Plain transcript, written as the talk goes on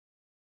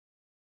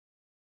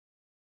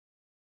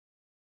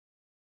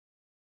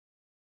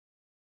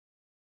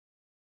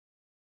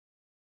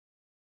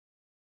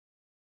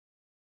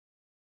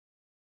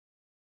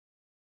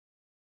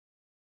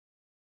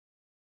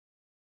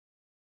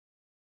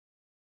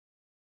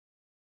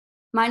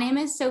My name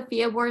is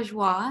Sophia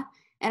Bourgeois,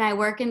 and I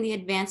work in the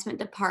Advancement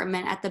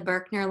Department at the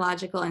Burke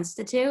Neurological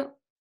Institute.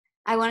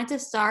 I wanted to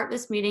start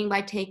this meeting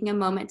by taking a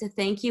moment to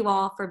thank you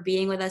all for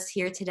being with us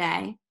here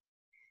today.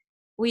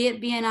 We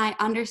at BNI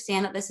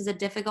understand that this is a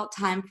difficult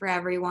time for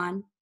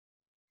everyone,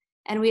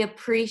 and we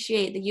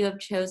appreciate that you have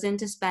chosen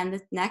to spend the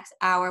next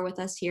hour with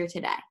us here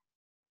today.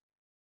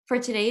 For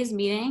today's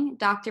meeting,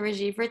 Dr. Raj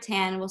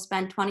Ratan will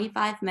spend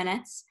 25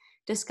 minutes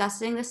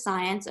discussing the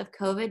science of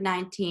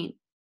COVID-19.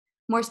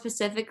 More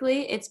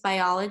specifically, its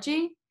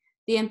biology,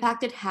 the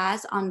impact it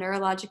has on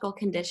neurological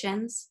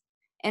conditions,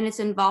 and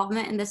its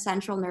involvement in the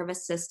central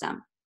nervous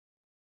system.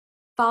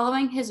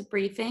 Following his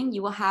briefing,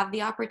 you will have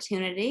the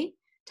opportunity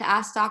to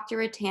ask Dr.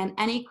 Ratan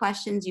any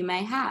questions you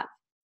may have.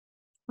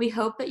 We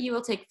hope that you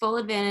will take full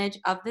advantage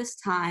of this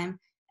time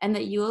and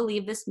that you will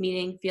leave this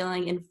meeting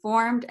feeling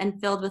informed and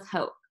filled with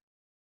hope.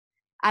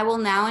 I will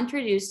now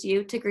introduce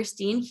you to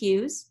Christine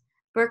Hughes,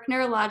 Burke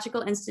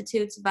Neurological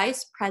Institute's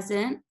Vice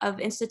President of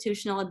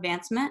Institutional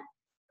Advancement,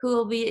 who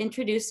will be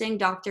introducing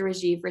Dr.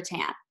 Raj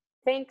Ratan.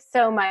 Thanks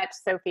so much,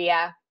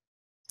 Sophia.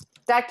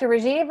 Dr.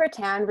 Raj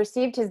Ratan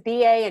received his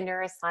BA in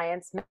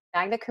Neuroscience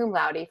magna cum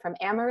laude from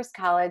Amherst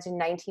College in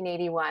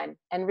 1981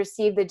 and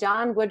received the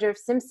John Woodruff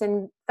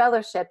Simpson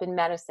Fellowship in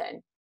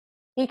Medicine.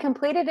 He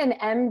completed an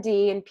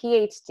MD and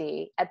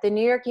PhD at the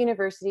New York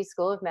University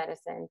School of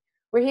Medicine,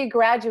 where he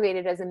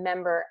graduated as a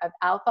member of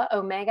Alpha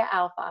Omega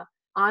Alpha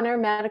Honor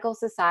Medical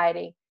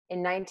Society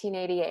in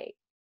 1988.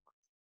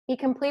 He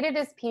completed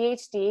his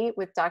PhD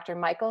with Dr.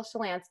 Michael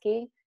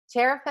Shalansky,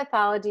 Chair of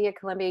Pathology at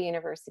Columbia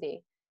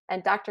University,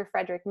 and Dr.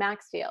 Frederick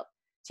Maxfield,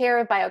 Chair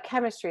of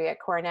Biochemistry at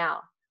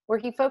Cornell, where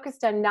he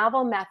focused on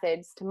novel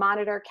methods to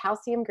monitor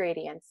calcium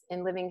gradients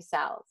in living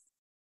cells.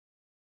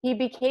 He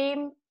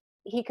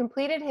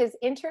completed his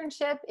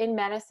internship in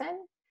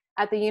medicine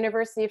at the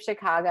University of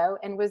Chicago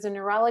and was a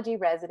neurology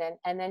resident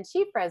and then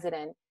chief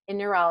resident in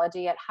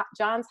neurology at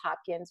Johns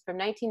Hopkins from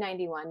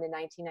 1991 to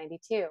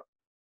 1992.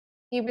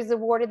 He was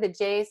awarded the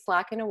J.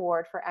 Slacken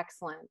Award for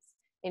Excellence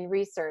in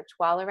Research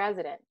while a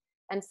resident,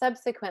 and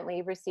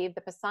subsequently received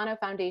the Pisano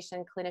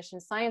Foundation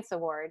Clinician Science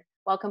Award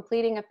while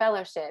completing a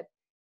fellowship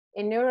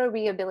in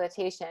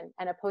neurorehabilitation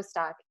and a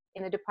postdoc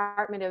in the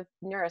Department of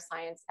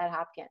Neuroscience at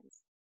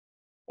Hopkins.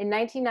 In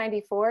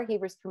 1994, he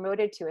was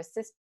promoted to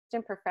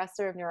Assistant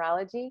Professor of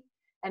Neurology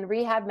and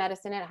Rehab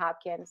Medicine at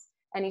Hopkins,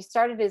 and he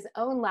started his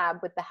own lab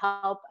with the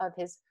help of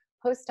his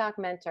postdoc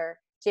mentor,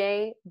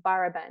 Jay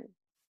Baraban.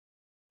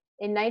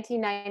 In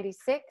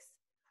 1996,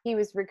 he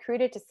was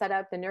recruited to set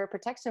up the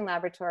Neuroprotection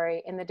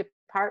Laboratory in the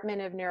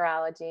Department of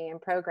Neurology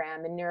and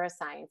Program in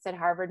Neuroscience at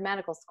Harvard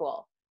Medical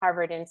School,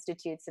 Harvard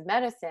Institutes of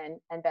Medicine,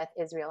 and Beth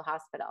Israel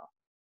Hospital.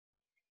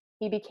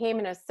 He became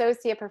an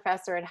associate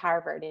professor at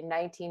Harvard in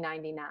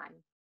 1999.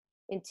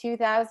 In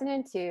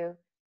 2002,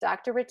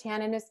 Dr.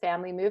 Ratan and his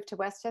family moved to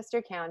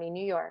Westchester County,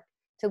 New York,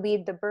 to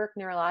lead the Burke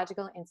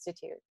Neurological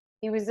Institute.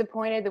 He was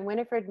appointed the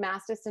Winifred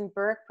Masterson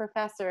Burke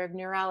Professor of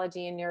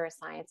Neurology and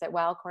Neuroscience at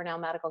Weill Cornell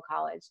Medical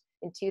College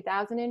in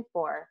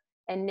 2004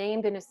 and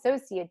named an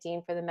Associate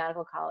Dean for the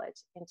Medical College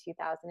in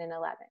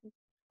 2011.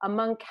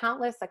 Among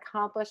countless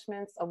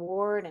accomplishments,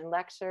 awards, and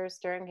lectures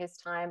during his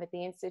time at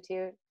the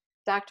Institute,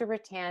 Dr.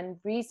 Ratan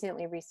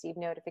recently received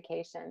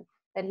notification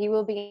that he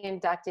will be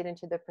inducted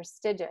into the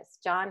prestigious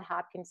Johns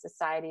Hopkins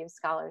Society of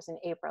Scholars in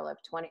April of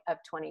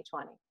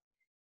 2020.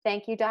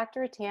 Thank you,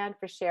 Dr. Ratan,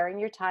 for sharing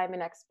your time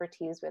and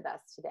expertise with us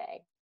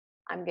today.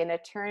 I'm going to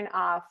turn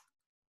off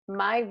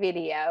my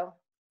video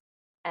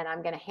and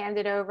I'm going to hand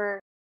it over.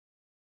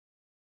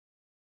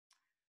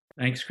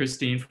 Thanks,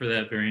 Christine, for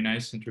that very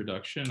nice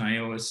introduction. I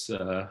always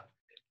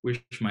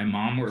wish my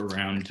mom were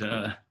around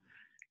to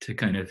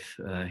kind of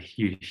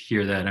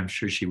hear that. I'm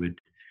sure she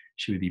would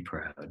be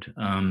proud.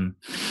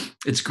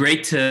 It's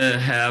great to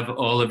have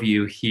all of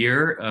you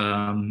here.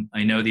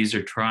 I know these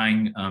are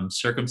trying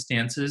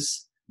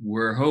circumstances.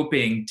 We're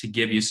hoping to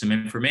give you some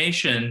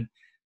information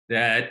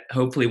that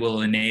hopefully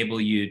will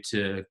enable you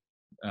to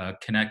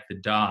connect the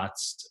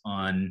dots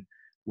on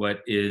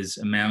what is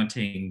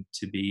amounting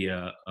to be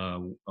a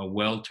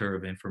welter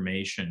of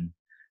information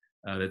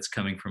that's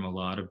coming from a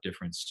lot of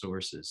different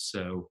sources.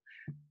 So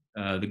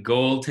the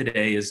goal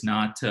today is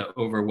not to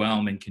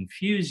overwhelm and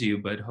confuse you,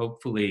 but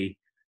hopefully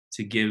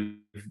to give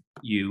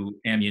you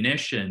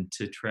ammunition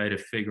to try to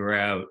figure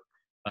out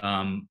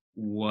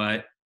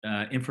what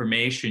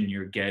information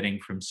you're getting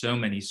from so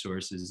many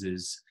sources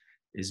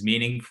is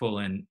meaningful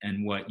and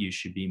what you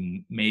should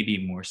be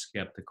maybe more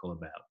skeptical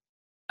about.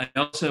 I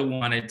also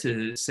wanted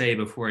to say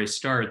before I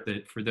start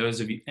that for those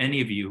of you, any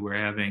of you who are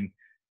having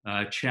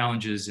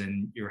challenges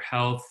in your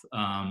health,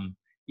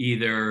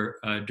 either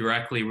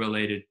directly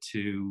related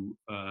to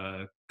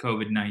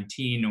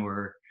COVID-19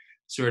 or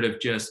sort of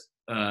just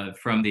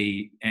from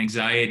the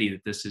anxiety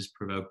that this has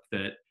provoked,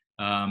 that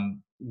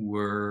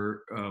we're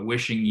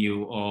wishing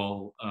you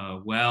all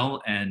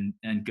well and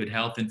good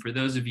health. And for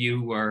those of you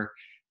who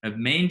have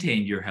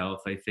maintained your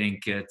health, I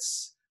think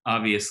it's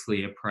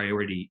obviously a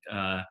priority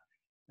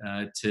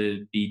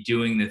to be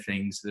doing the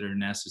things that are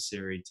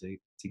necessary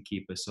to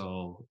keep us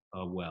all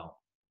well.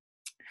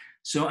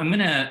 So I'm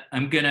gonna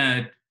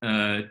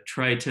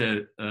try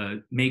to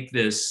make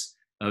this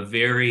a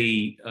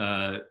very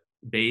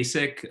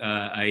basic.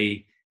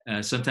 I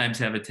sometimes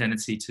have a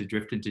tendency to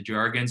drift into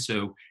jargon.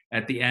 So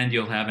at the end,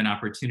 you'll have an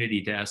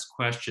opportunity to ask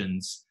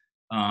questions,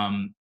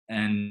 and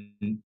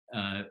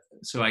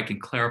so I can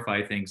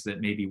clarify things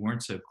that maybe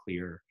weren't so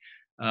clear.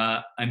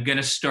 I'm going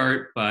to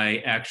start by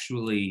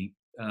actually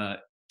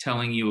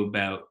telling you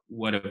about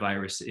what a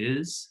virus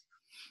is,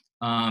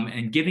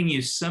 and giving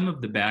you some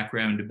of the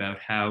background about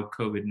how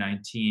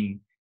COVID-19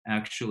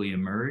 actually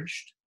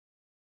emerged.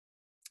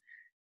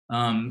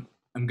 I'm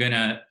going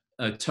to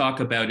talk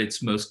about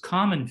its most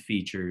common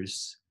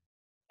features,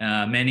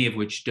 many of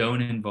which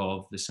don't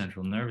involve the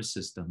central nervous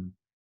system,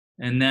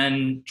 and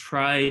then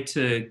try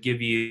to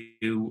give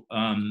you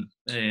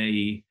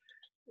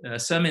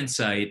some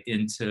insight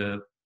into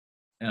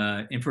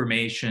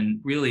information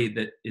really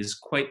that is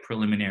quite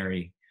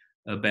preliminary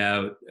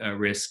about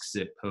risks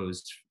it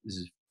posed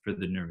for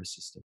the nervous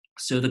system.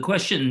 So the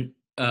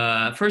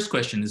first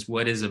question is,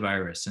 what is a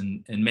virus?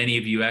 And many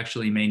of you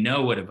actually may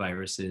know what a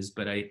virus is,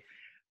 but I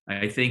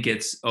think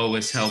it's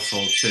always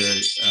helpful to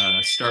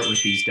start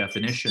with these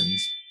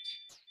definitions.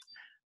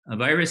 A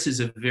virus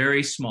is a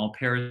very small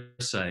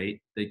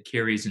parasite that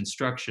carries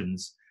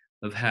instructions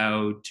of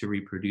how to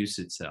reproduce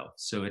itself.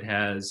 So it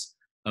has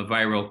a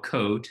viral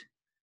coat,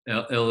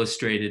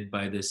 illustrated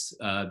by this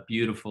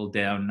beautiful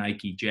down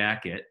Nike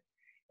jacket,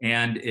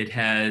 and it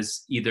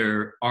has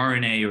either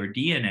RNA or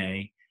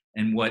DNA.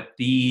 And what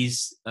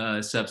these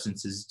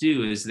substances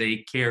do is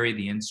they carry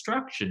the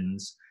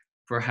instructions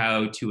for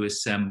how to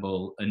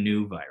assemble a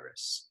new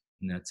virus.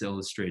 And that's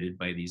illustrated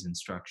by these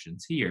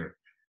instructions here.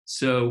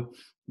 So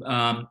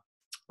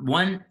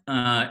one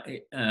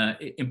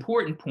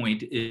important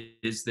point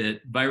is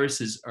that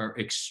viruses are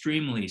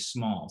extremely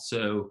small.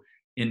 So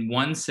in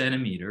 1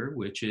 centimeter,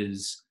 which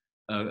is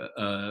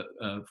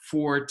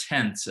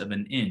 4/10 of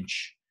an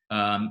inch,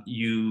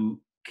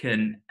 you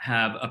can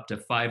have up to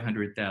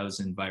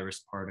 500,000 virus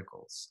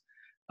particles.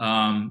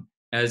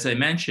 As I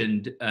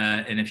mentioned,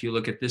 and if you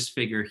look at this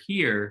figure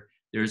here,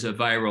 there's a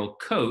viral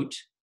coat,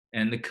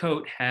 and the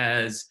coat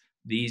has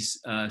these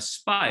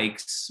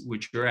spikes,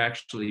 which are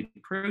actually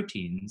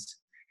proteins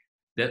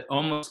that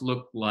almost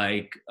look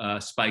like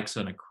spikes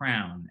on a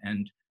crown.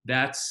 And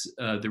that's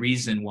the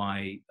reason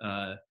why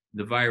the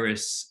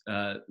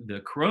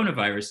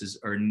coronaviruses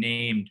are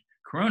named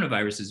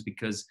coronaviruses,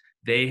 because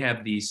they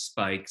have these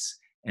spikes,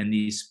 and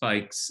these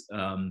spikes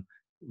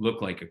look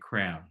like a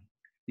crown.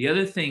 The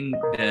other thing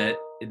that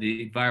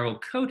the viral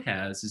coat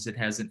has is it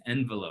has an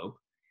envelope,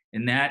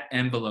 and that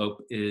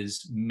envelope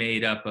is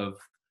made up of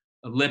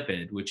a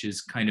lipid, which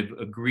is kind of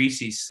a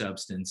greasy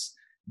substance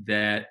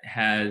that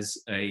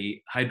has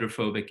a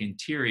hydrophobic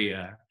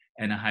interior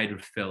and a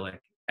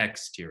hydrophilic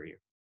exterior.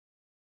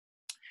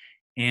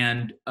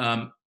 And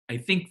I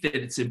think that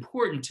it's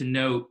important to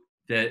note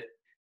that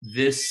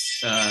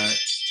this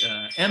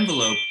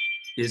envelope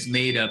is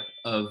made up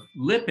of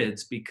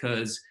lipids,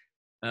 because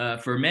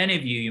for many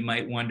of you, you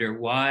might wonder,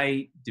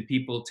 why do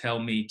people tell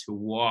me to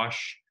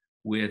wash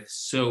with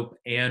soap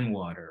and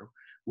water?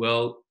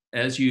 Well,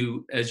 as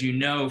you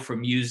know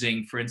from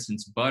using, for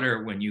instance,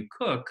 butter when you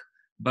cook,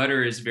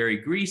 butter is very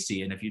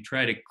greasy, and if you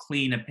try to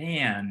clean a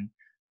pan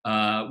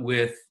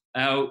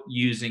without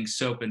using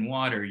soap and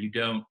water,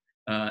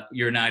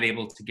 you're not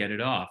able to get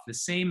it off. The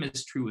same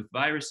is true with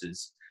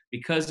viruses.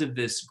 Because of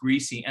this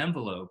greasy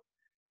envelope,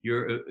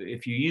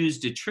 if you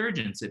use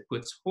detergents, it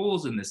puts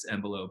holes in this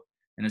envelope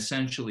and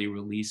essentially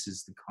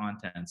releases the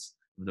contents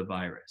of the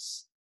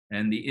virus.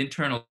 And the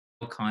internal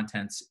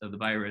contents of the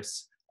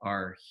virus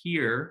are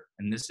here,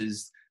 and this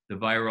is the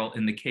viral,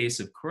 in the case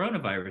of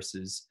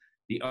coronaviruses,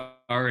 the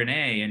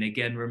RNA. And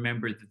again,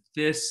 remember that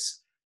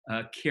this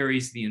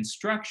carries the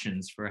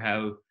instructions for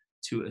how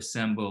to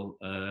assemble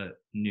a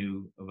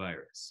new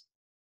virus.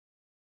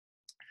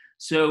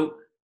 So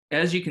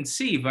as you can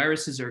see,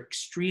 viruses are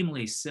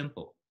extremely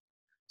simple.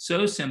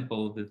 So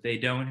simple that they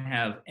don't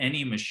have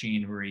any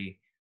machinery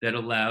that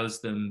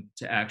allows them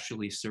to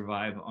actually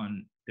survive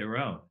on their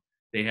own.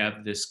 They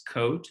have this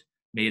coat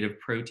made of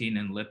protein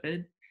and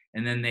lipid,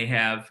 and then they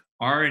have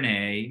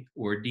RNA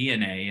or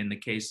DNA, in the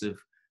case of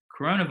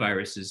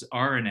coronaviruses,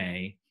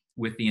 RNA,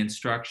 with the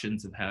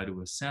instructions of how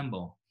to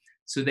assemble.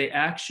 So they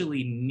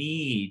actually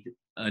need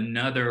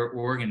another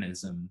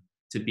organism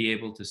to be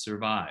able to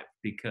survive,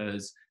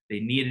 because they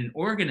need an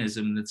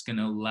organism that's going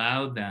to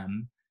allow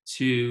them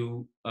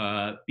to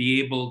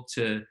be able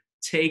to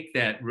take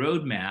that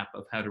roadmap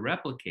of how to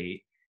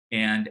replicate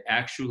and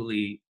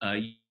actually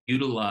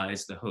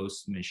utilize the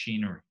host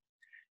machinery.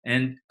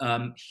 And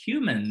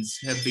humans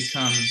have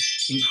become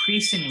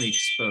increasingly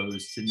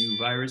exposed to new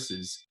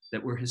viruses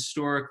that were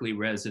historically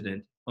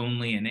resident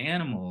only in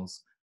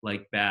animals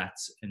like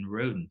bats and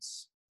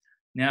rodents.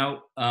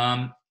 Now,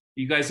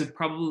 you guys have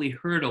probably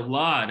heard a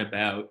lot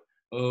about,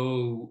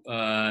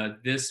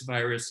 this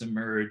virus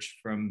emerged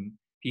from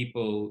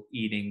people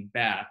eating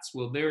bats.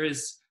 Well, there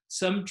is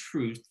some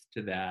truth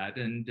to that,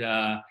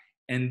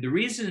 And the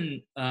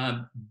reason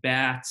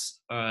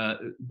bats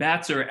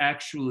are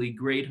actually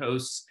great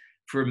hosts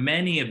for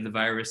many of the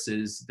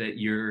viruses that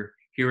you're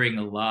hearing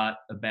a lot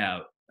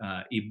about.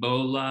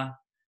 Ebola,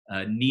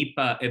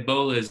 Nipah.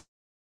 Ebola is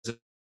a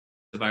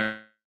virus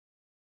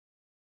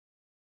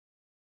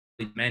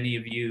many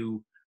of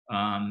you,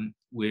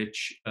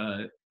 which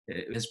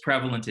is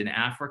prevalent in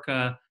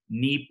Africa.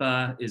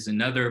 Nipah is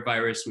another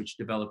virus which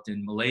developed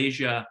in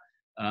Malaysia.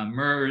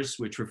 MERS,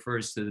 which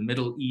refers to the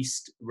Middle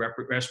East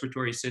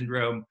Respiratory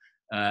Syndrome,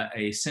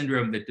 a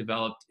syndrome that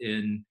developed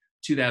in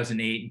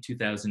 2008 and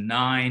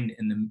 2009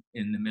 in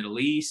the Middle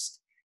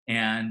East.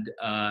 And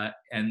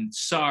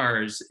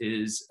SARS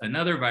is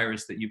another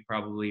virus that you've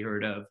probably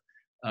heard of.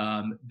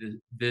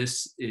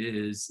 This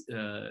is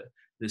the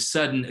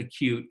sudden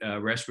acute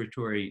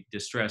respiratory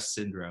distress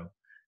syndrome.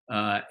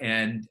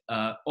 And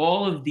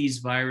all of these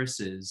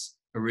viruses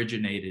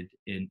originated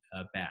in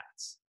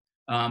bats.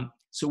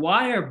 So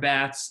why are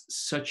bats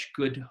such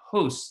good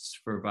hosts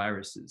for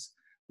viruses?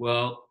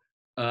 Well,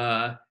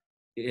 bats,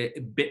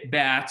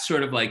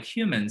 sort of like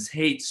humans,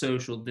 hate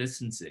social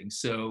distancing.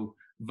 So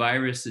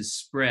viruses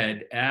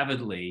spread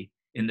avidly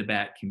in the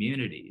bat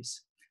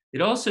communities.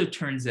 It also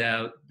turns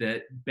out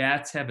that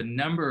bats have a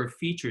number of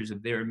features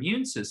of their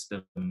immune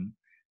system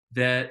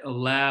that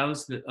allow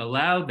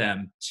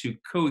them to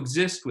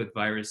coexist with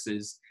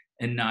viruses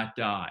and not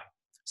die.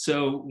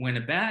 So when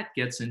a bat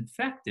gets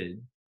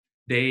infected,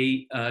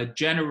 they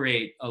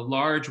generate a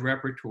large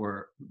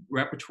repertoire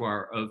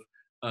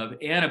of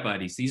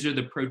antibodies. These are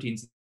the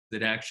proteins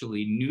that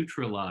actually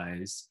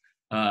neutralize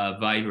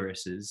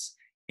viruses.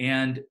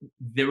 And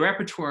the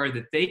repertoire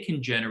that they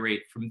can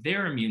generate from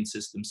their immune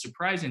system,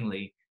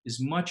 surprisingly,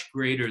 is much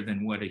greater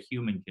than what a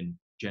human can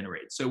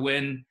generate. So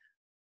when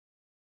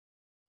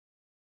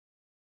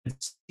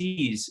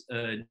sees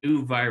a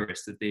new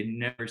virus that they've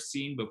never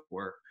seen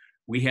before,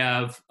 we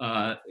have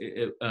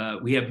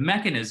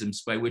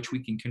mechanisms by which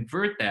we can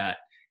convert that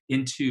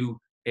into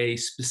a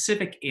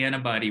specific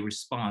antibody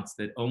response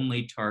that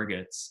only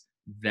targets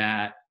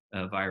that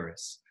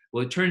virus.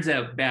 Well, it turns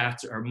out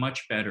bats are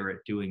much better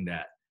at doing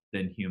that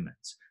than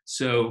humans.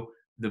 So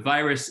the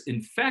virus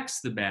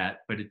infects the bat,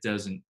 but it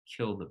doesn't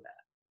kill the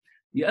bat.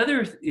 The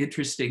other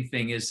interesting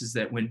thing is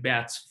that when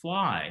bats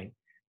fly,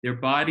 their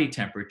body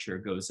temperature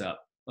goes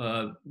up,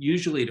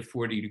 usually to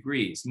 40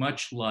 degrees,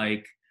 much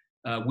like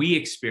we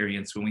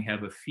experience when we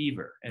have a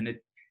fever. And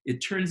it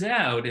turns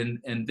out,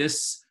 and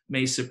this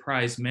may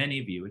surprise many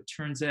of you, it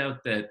turns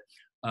out that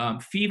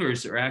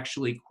fevers are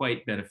actually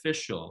quite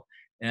beneficial.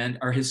 And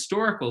our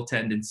historical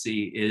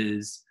tendency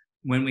is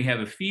when we have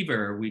a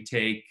fever, we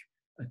take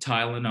a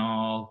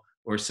Tylenol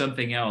or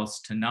something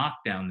else to knock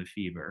down the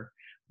fever.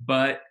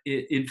 But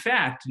in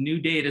fact,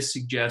 new data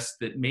suggests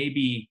that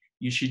maybe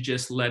you should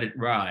just let it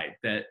ride,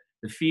 that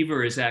the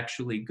fever is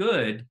actually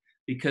good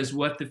because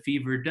what the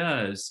fever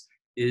does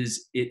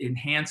is it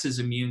enhances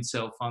immune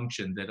cell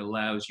function that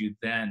allows you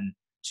then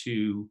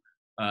to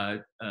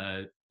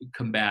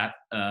combat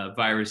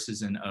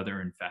viruses and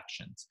other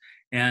infections.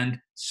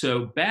 And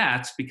so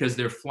bats, because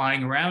they're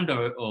flying around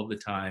all the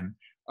time,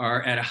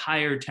 are at a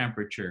higher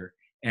temperature,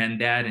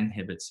 and that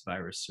inhibits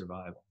virus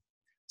survival.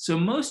 So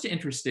most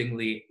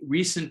interestingly,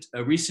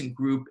 a recent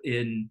group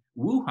in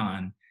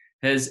Wuhan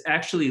has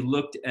actually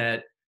looked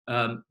at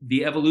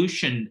the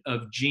evolution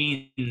of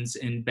genes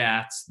in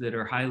bats that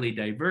are highly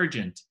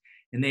divergent.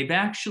 And they've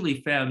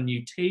actually found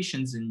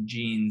mutations in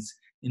genes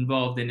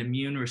involved in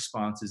immune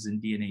responses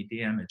and DNA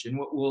damage. And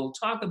what we'll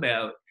talk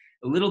about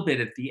a little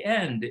bit at the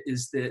end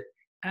is that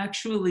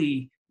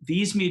actually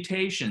these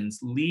mutations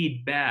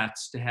lead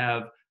bats to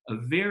have a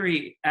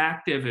very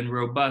active and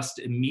robust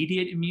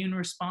immediate immune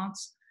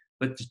response,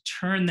 but to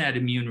turn that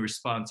immune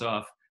response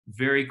off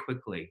very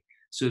quickly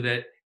so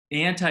that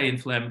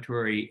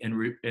anti-inflammatory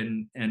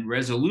and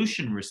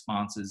resolution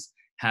responses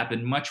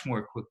happen much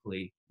more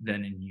quickly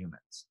than in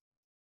humans.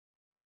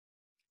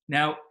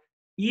 Now,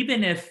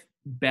 even if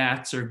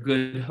bats are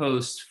good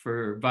hosts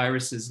for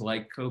viruses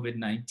like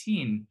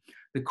COVID-19,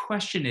 the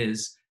question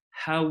is,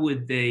 how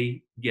would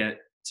they get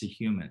to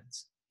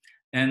humans?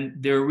 And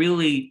there are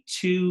really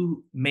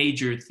two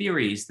major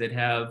theories that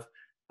have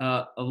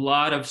a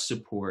lot of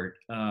support.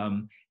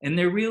 And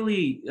they're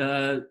really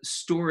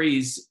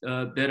stories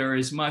that are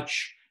as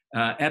much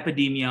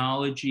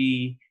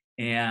epidemiology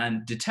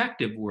and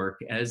detective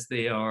work as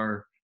they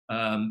are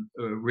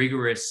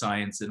rigorous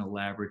science in a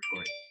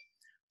laboratory.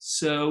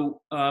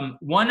 So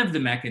one of the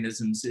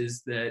mechanisms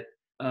is that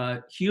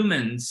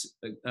humans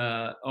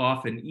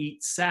often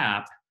eat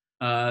sap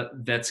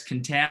that's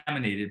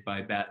contaminated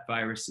by bat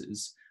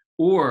viruses,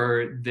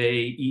 or they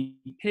eat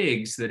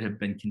pigs that have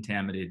been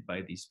contaminated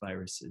by these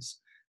viruses.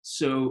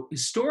 So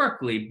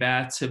historically,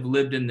 bats have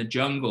lived in the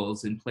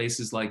jungles in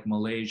places like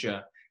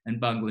Malaysia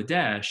and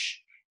Bangladesh,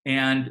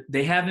 and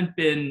they haven't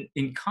been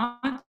in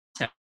contact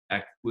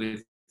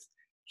with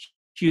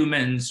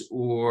humans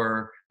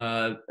or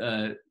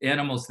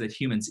animals that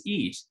humans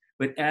eat.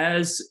 But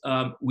as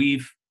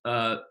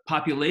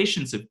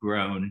populations have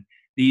grown,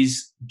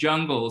 these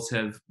jungles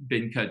have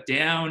been cut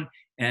down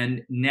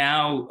And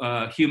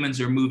now humans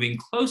are moving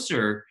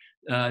closer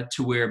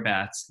to where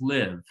bats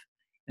live.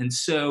 And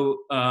so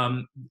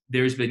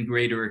there's been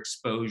greater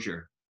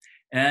exposure.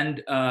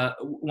 And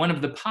one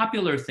of the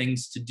popular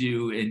things to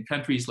do in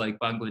countries like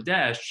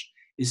Bangladesh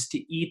is to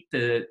eat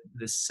the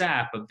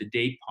sap of the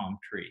date palm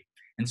tree.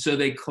 And so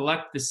they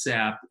collect the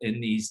sap in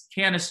these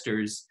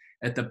canisters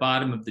at the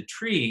bottom of the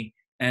tree.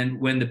 And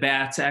when the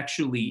bats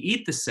actually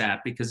eat the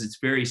sap, because it's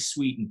very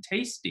sweet and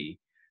tasty,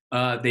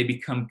 they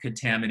become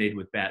contaminated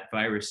with bat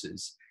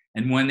viruses.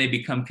 And when they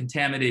become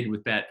contaminated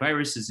with bat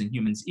viruses and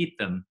humans eat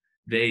them,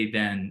 they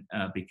then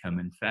become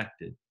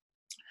infected.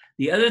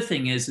 The other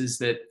thing is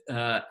that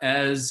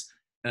as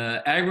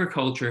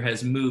agriculture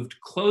has moved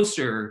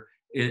closer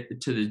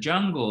to the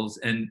jungles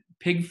and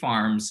pig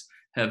farms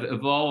have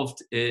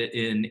evolved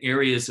in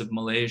areas of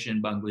Malaysia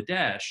and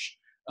Bangladesh,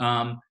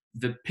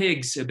 the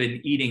pigs have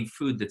been eating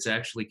food that's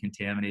actually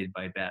contaminated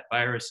by bat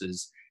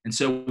viruses. And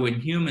so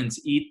when humans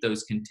eat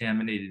those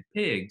contaminated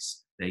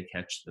pigs, they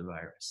catch the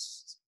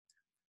virus.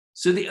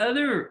 So the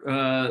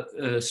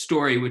other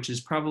story, which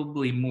is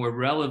probably more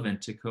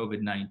relevant to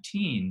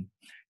COVID-19,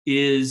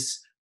 is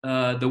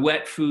the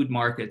wet food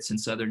markets in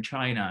southern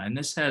China. And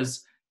this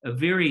has a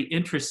very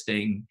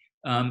interesting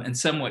and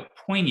somewhat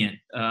poignant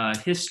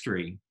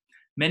history.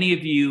 Many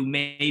of you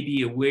may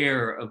be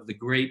aware of the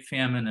Great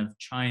Famine of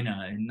China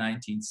in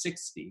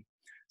 1960.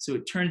 So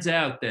it turns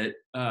out that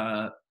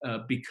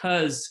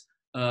because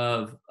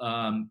of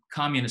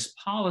communist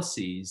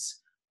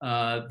policies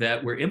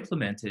that were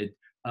implemented,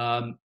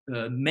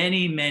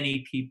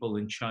 many people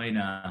in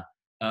China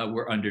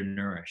were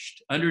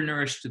undernourished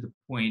to the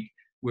point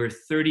where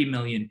 30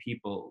 million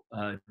people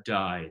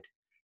died.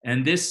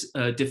 And this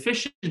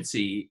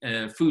deficiency,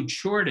 food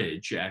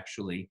shortage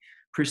actually,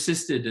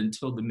 persisted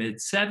until the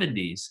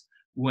mid-70s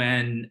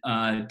when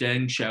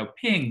Deng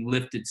Xiaoping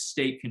lifted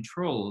state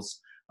controls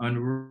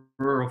on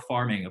rural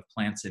farming of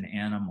plants and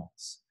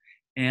animals.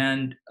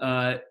 And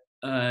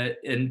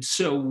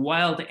so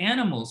wild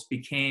animals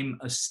became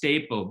a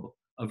staple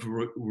of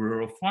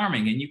rural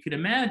farming. And you could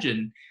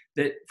imagine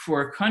that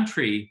for a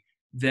country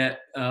that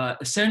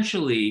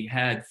essentially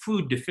had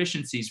food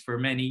deficiencies for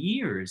many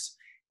years,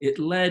 it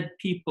led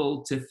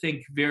people to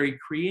think very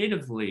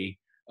creatively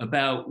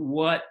about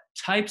what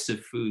types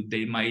of food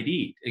they might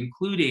eat,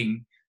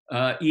 including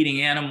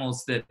eating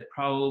animals that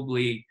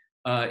probably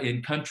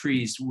in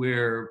countries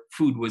where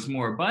food was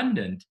more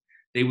abundant,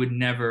 they would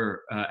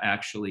never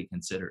actually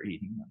consider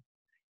eating them.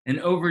 And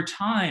over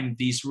time,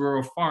 these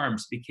rural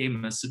farms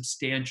became a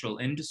substantial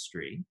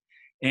industry.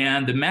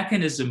 And the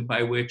mechanism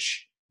by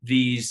which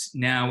these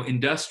now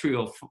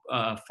industrial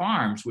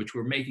farms, which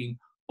were making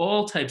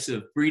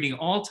breeding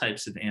all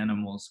types of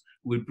animals,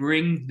 would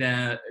bring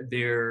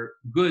their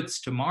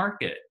goods to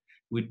market,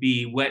 would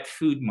be wet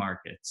food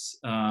markets,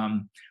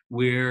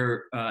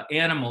 where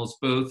animals,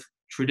 both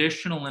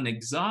traditional and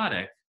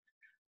exotic,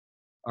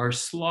 are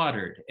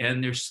slaughtered.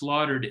 And they're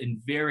slaughtered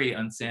in very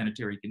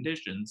unsanitary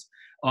conditions,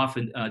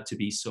 often to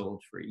be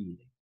sold for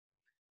eating.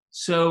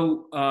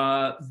 So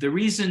the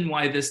reason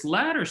why this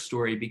latter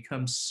story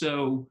becomes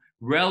so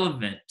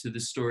relevant to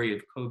the story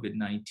of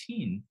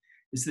COVID-19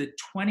 is that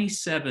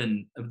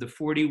 27 of the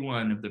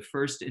 41 of the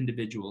first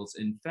individuals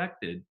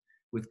infected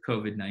with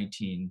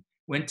COVID-19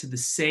 went to the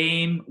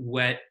same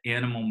wet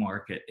animal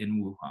market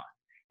in Wuhan.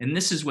 And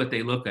this is what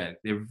they look at.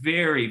 They're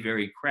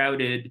very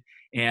crowded,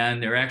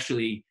 and they're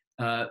actually,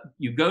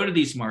 you go to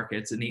these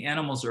markets and the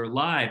animals are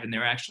alive and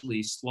they're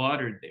actually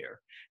slaughtered there.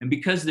 And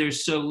because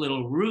there's so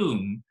little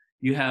room,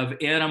 you have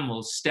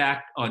animals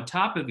stacked on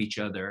top of each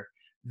other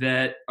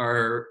that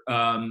are,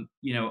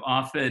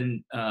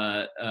 often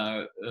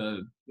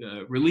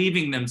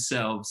relieving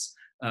themselves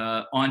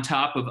on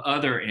top of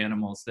other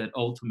animals that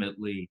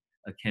ultimately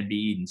can be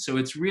eaten. So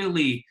it's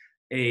really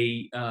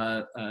a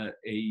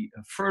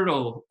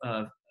fertile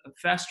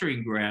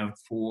festering ground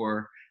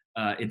for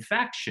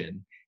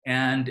infection.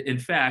 And in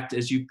fact,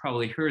 as you've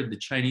probably heard, the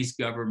Chinese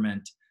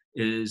government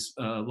is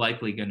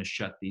likely going to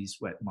shut these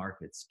wet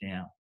markets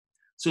down.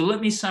 So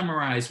let me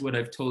summarize what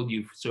I've told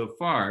you so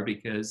far,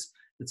 because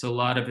it's a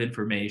lot of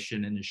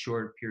information in a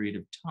short period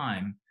of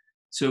time.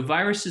 So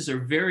viruses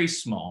are very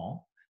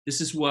small. This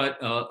is what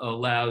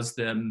allows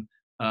them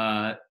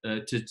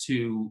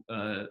to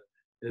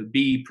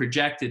be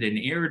projected in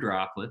air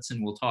droplets,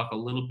 and we'll talk a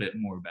little bit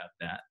more about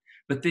that.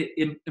 But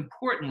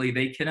importantly,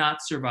 they cannot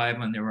survive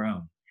on their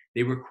own.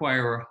 They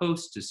require a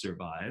host to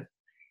survive.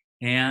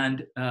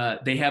 And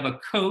they have a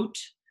coat,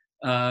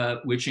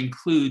 which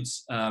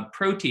includes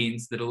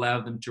proteins that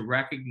allow them to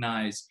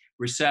recognize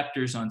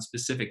receptors on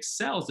specific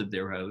cells of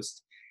their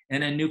host,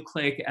 and a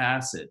nucleic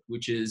acid,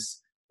 which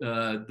is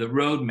the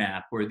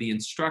roadmap or the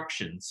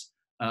instructions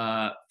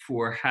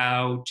for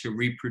how to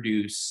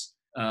reproduce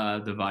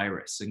the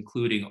virus,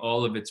 including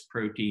all of its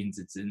proteins.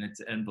 It's in its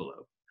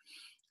envelope.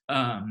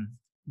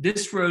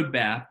 This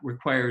roadmap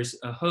requires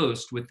a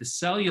host with the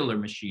cellular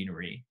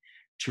machinery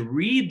to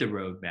read the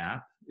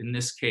roadmap, in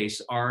this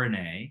case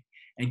RNA,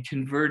 and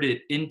convert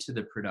it into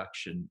the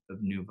production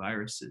of new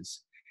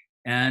viruses.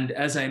 And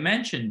as I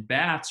mentioned,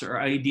 bats are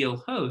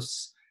ideal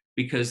hosts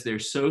because they're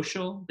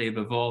social. They've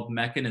evolved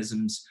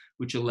mechanisms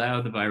which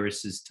allow the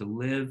viruses to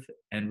live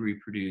and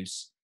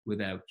reproduce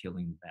without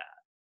killing the bat.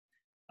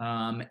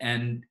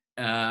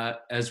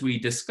 As we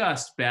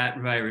discussed, bat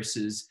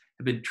viruses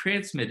have been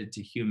transmitted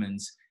to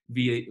humans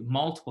via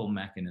multiple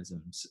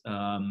mechanisms,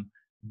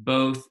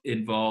 both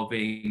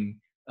involving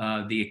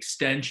the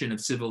extension of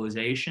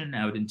civilization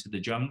out into the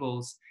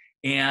jungles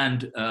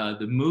and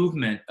the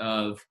movement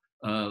of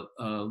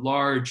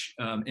large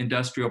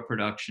industrial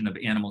production of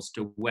animals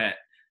to wet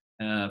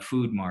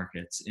food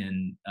markets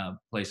in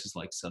places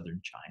like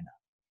southern China.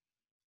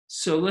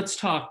 So let's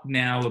talk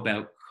now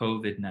about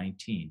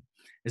COVID-19.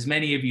 As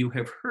many of you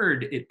have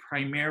heard, it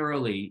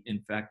primarily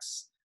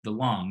infects the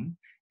lung,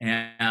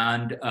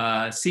 and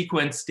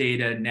sequence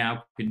data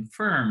now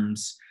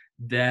confirms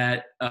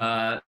that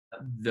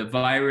the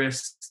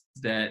virus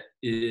that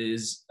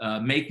is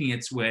making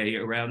its way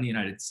around the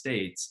United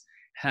States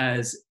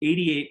has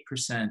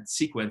 88%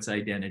 sequence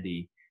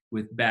identity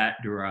with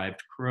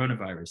bat-derived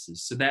coronaviruses.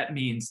 So that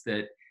means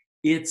that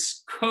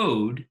its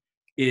code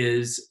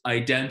is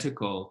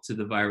identical to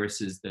the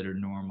viruses that are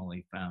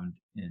normally found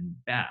in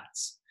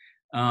bats.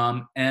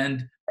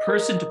 And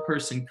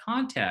person-to-person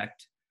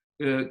contact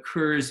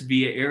occurs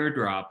via air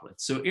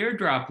droplets. So air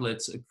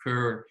droplets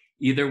occur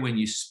either when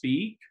you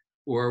speak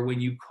or when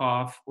you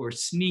cough or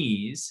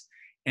sneeze.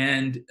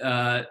 And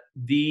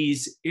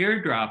these air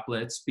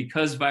droplets,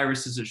 because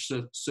viruses are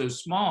so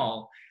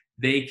small,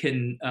 they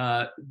can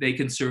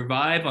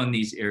survive on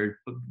these air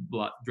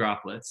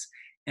droplets.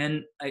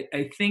 And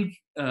I think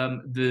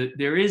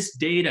there is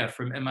data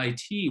from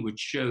MIT which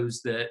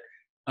shows that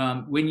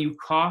when you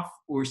cough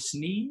or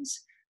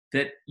sneeze,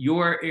 that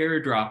your air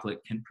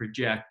droplet can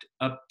project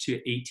up to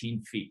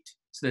 18 feet.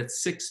 So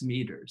that's 6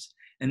 meters.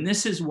 And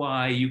this is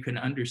why you can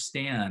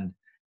understand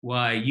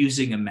why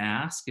using a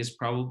mask is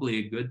probably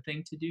a good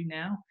thing to do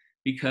now,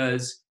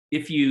 because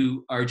if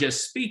you are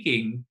just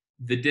speaking,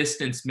 the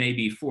distance may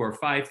be 4 or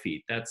 5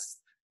 feet. That's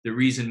the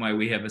reason why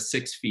we have a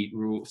 6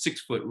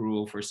 foot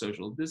rule for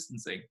social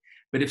distancing.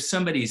 But if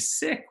somebody's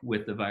sick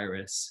with the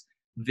virus,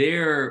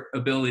 their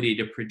ability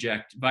to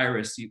project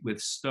virus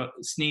with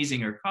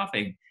sneezing or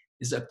coughing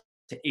is up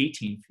to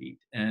 18 feet.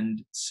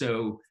 And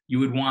so you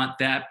would want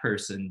that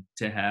person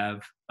to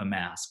have a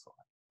mask on.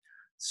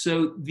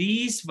 So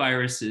these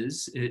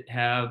viruses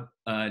have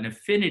an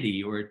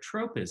affinity or a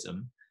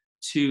tropism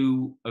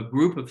to a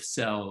group of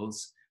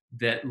cells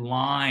that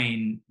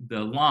line the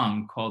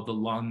lung called the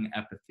lung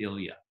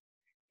epithelia.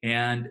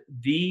 And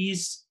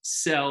these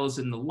cells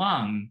in the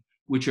lung,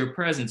 which are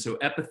present, so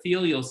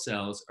epithelial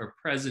cells are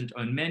present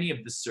on many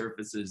of the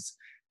surfaces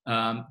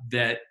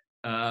that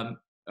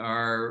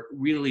are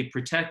really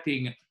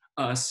protecting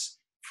us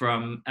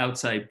from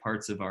outside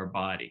parts of our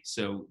body.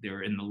 So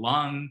they're in the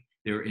lung,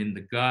 they're in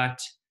the gut,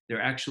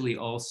 they're actually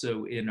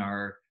also in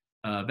our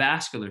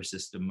vascular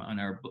system, on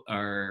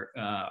our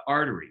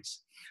arteries.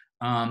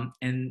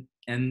 And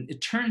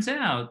it turns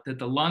out that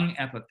the lung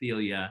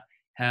epithelia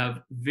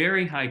have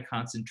very high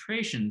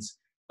concentrations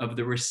of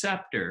the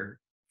receptor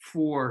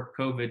for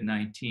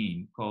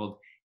COVID-19 called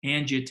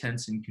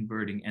angiotensin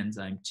converting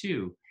enzyme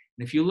 2.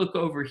 And if you look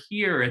over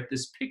here at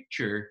this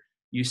picture,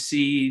 you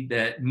see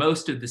that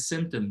most of the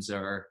symptoms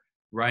are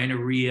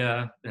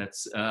rhinorrhea.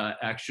 That's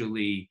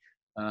actually,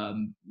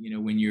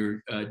 when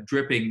you're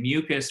dripping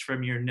mucus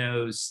from your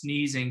nose,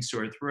 sneezing,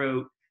 sore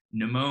throat,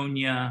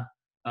 pneumonia,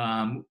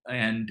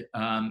 and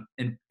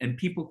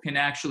people can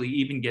actually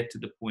even get to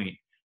the point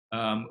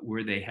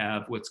where they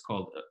have what's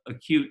called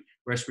acute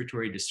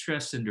respiratory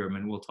distress syndrome,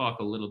 and we'll talk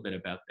a little bit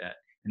about that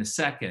in a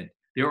second.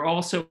 There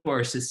also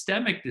are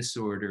systemic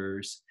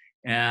disorders,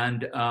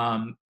 and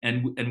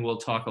we'll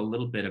talk a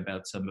little bit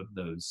about some of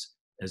those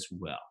as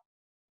well.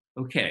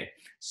 Okay,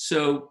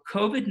 so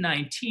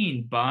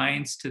COVID-19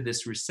 binds to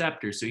this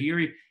receptor. So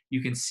here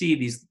you can see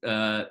these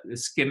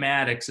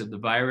schematics of the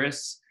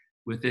virus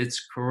with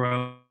its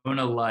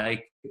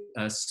corona-like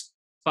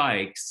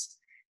spikes.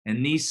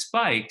 And these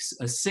spikes,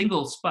 a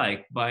single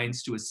spike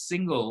binds to a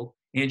single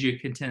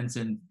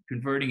angiotensin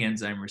converting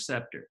enzyme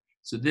receptor.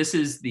 So this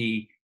is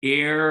the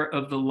air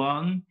of the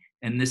lung,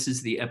 and this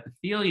is the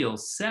epithelial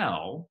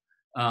cell.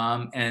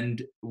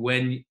 And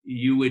when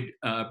you would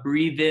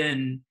breathe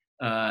in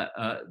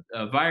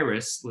a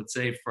virus, let's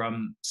say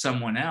from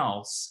someone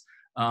else,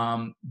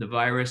 the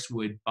virus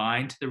would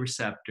bind to the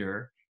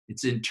receptor,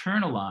 it's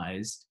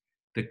internalized,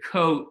 the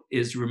coat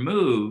is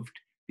removed,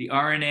 the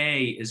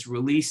RNA is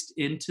released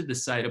into the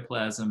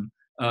cytoplasm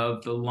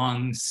of the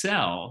lung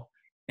cell,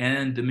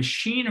 and the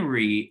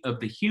machinery of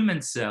the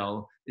human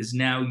cell is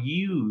now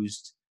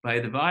used by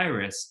the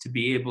virus to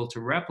be able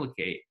to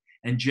replicate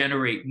and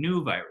generate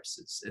new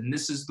viruses. And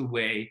this is the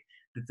way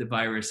that the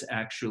virus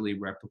actually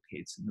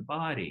replicates in the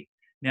body.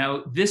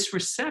 Now, this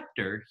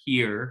receptor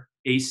here,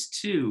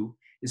 ACE2,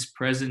 is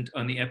present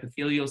on the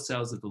epithelial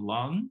cells of the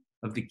lung,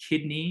 of the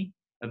kidney,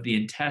 of the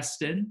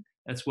intestine.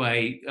 That's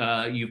why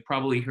you've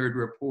probably heard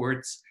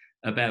reports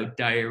about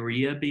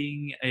diarrhea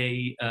being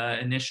a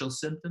initial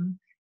symptom,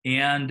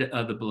 and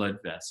the blood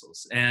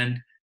vessels. And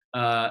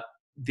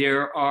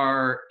there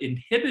are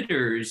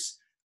inhibitors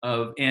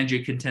of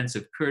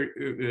angiotensin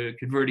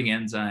converting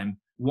enzyme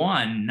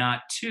 1,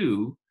 not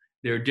 2.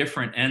 There are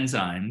different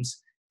enzymes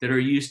that are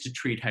used to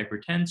treat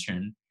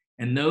hypertension,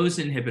 and those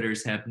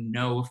inhibitors have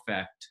no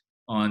effect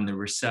on the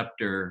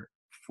receptor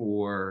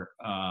for,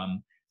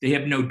 they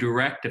have no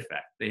direct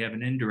effect. They have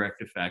an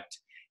indirect effect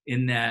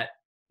in that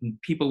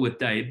people with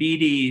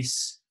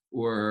diabetes,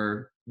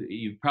 or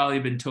you've probably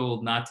been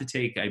told not to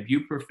take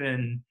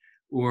ibuprofen,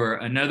 or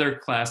another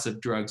class of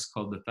drugs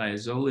called the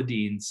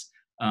thiazolidines,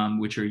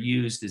 which are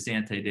used as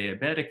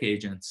anti-diabetic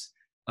agents,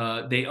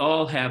 they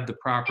all have the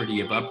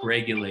property of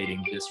upregulating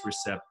this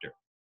receptor.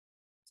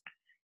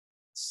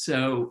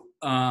 So,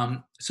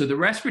 so the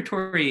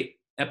respiratory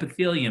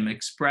epithelium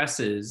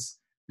expresses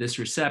this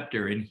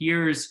receptor, and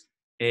here's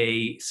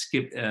a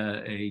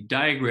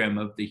diagram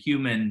of the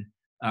human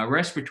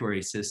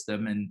respiratory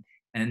system,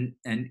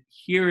 and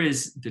here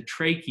is the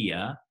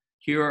trachea.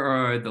 Here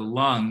are the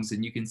lungs,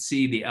 and you can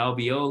see the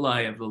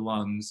alveoli of the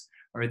lungs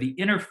are the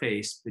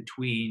interface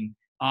between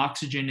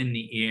oxygen in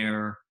the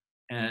air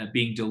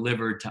being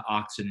delivered to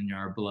oxygen in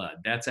our blood.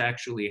 That's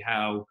actually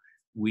how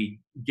we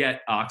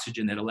get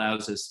oxygen that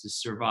allows us to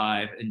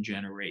survive and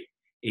generate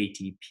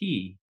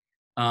ATP.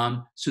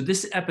 So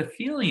this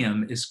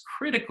epithelium is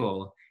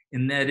critical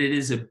in that it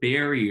is a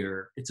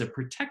barrier, it's a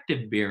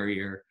protective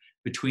barrier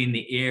between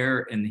the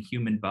air and the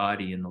human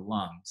body and the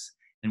lungs.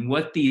 And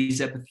what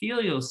these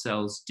epithelial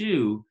cells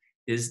do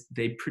is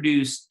they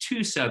produce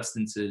two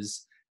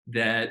substances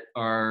that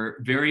are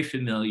very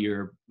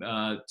familiar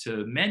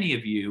to many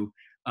of you,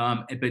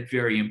 but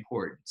very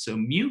important. So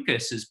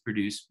mucus is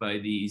produced by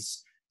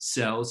these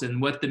cells,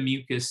 and what the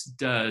mucus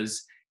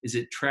does is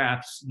it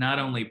traps not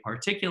only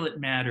particulate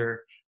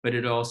matter, but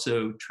it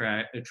also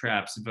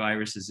traps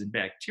viruses and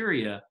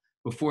bacteria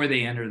before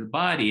they enter the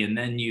body. And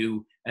then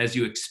you, as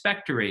you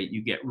expectorate,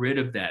 you get rid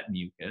of that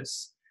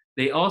mucus.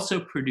 They also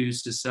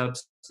produce a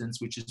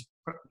substance which is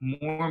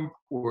more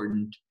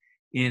important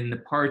in the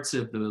parts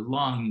of the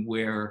lung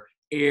where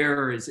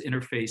air is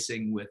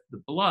interfacing with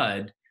the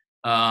blood.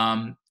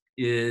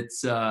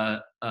 It's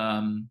a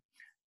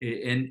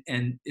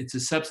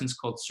substance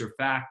called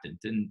surfactant.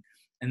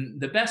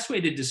 And the best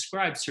way to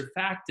describe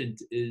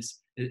surfactant is,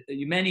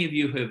 many of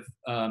you have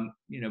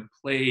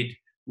played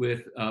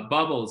with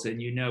bubbles, and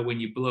when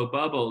you blow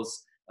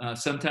bubbles,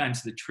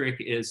 sometimes the trick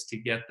is to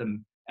get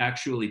them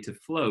actually to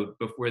float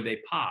before they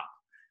pop.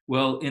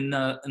 Well, in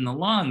the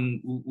lung,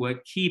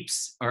 what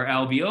keeps our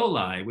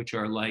alveoli, which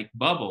are like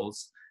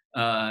bubbles,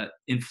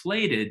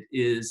 inflated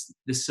is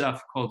this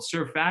stuff called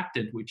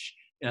surfactant, which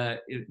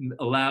it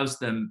allows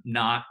them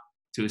not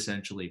to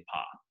essentially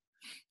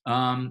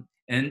pop.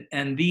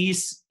 And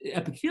these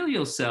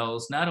epithelial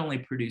cells not only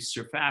produce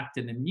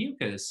surfactant and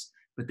mucus,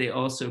 but they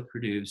also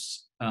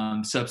produce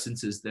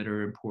substances that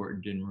are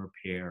important in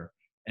repair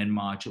and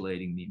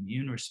modulating the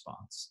immune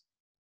response.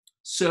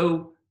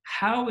 So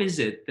how is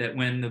it that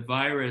when the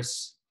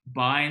virus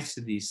binds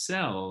to these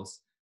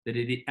cells, that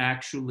it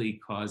actually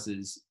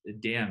causes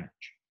damage?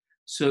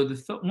 So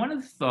one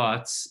of the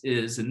thoughts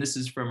is, and this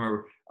is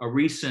from a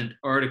recent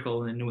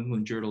article in the New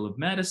England Journal of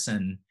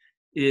Medicine,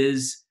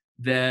 is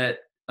that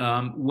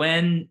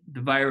when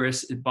the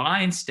virus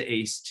binds to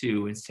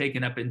ACE2 and is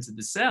taken up into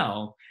the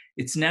cell,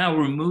 it's now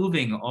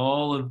removing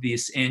all of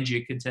this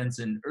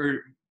angiotensin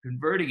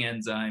converting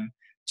enzyme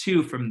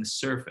 2 from the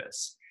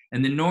surface.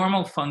 And the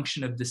normal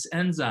function of this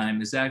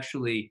enzyme is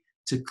actually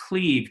to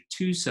cleave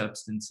two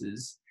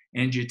substances,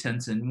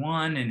 angiotensin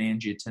 1 and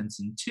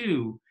angiotensin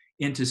 2,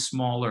 into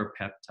smaller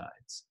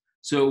peptides.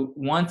 So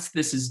once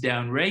this is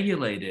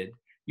downregulated,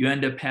 you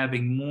end up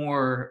having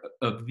more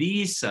of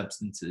these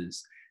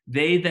substances.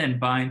 They then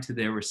bind to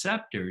their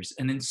receptors,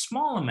 and in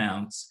small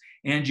amounts,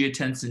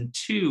 angiotensin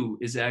 2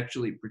 is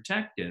actually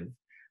protective,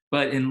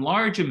 but in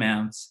large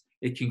amounts,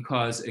 it can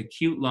cause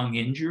acute lung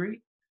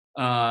injury.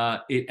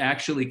 It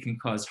actually can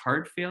cause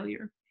heart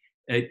failure.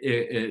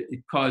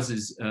 It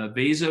causes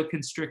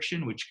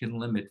vasoconstriction, which can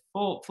limit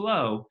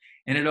flow,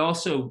 and it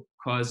also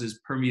causes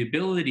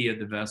permeability of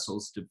the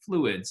vessels to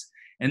fluids.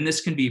 And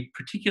this can be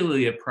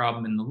particularly a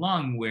problem in the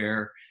lung,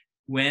 where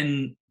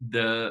when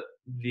the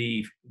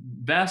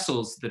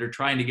vessels that are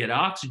trying to get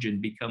oxygen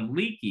become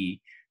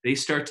leaky, they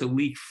start to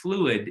leak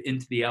fluid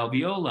into the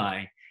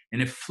alveoli.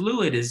 And if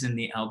fluid is in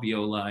the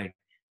alveoli,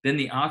 then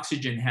the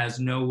oxygen has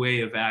no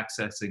way of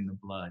accessing the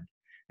blood.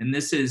 And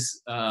this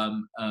is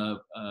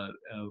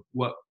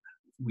what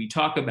we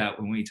talk about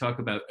when we talk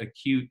about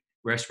acute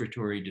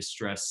respiratory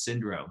distress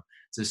syndrome.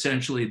 It's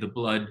essentially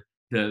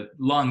the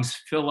lungs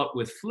fill up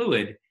with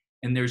fluid,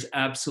 and there's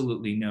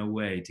absolutely no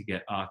way to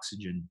get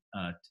oxygen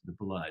to the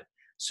blood.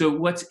 So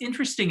what's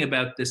interesting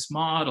about this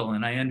model,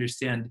 and I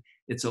understand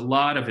it's a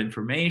lot of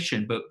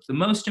information, but the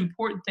most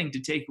important thing to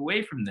take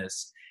away from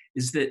this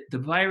is that the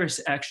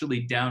virus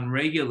actually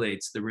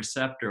downregulates the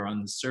receptor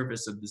on the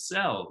surface of the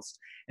cells,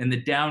 and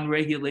the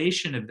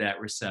downregulation of that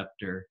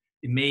receptor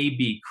may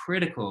be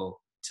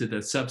critical to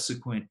the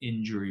subsequent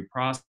injury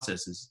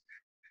processes.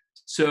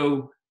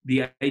 So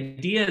the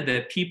idea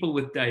that people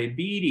with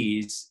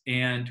diabetes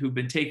and who've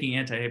been taking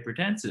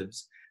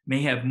antihypertensives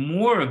may have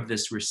more of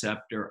this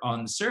receptor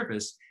on the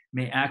surface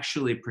may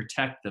actually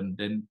protect them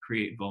than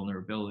create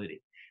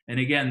vulnerability. And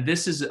again,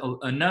 this is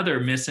another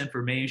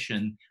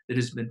misinformation that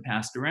has been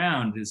passed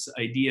around, this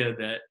idea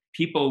that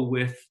people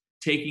with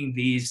taking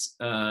these,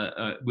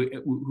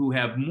 who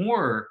have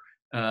more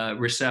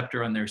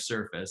receptor on their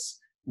surface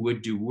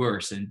would do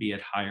worse and be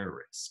at higher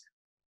risk.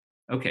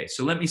 Okay,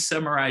 so let me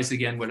summarize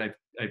again what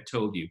I've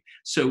told you.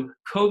 So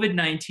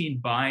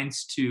COVID-19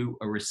 binds to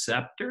a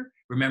receptor.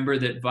 Remember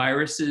that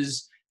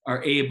viruses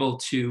are able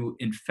to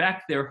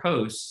infect their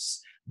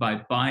hosts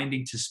by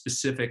binding to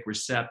specific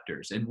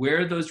receptors. And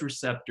where those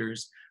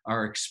receptors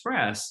are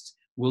expressed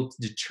will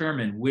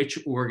determine which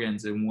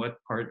organs and what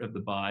part of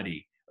the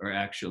body are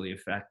actually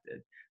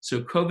affected.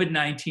 So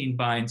COVID-19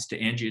 binds to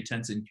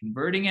angiotensin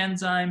converting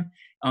enzyme,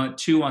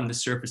 2 on the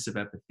surface of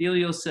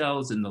epithelial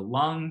cells in the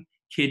lung,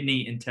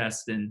 kidney,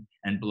 intestine,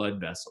 and blood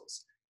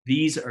vessels.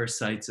 These are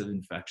sites of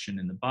infection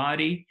in the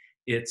body.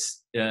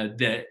 It's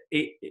the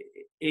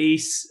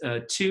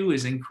ACE2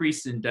 is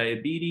increased in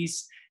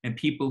diabetes and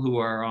people who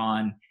are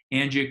on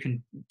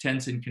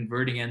angiotensin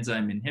converting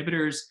enzyme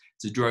inhibitors.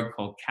 It's a drug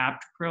called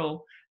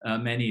captopril.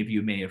 Many of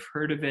you may have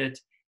heard of it.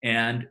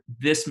 And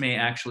this may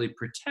actually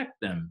protect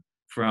them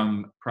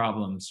from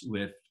problems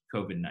with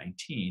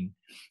COVID-19.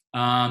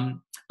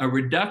 A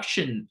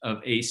reduction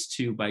of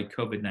ACE2 by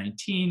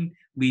COVID-19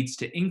 leads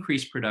to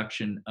increased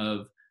production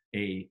of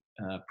a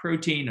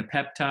protein, a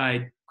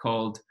peptide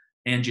called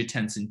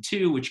angiotensin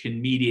 2, which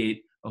can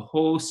mediate a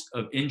host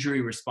of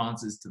injury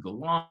responses to the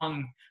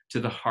lung, to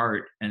the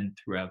heart, and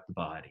throughout the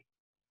body.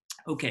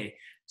 Okay,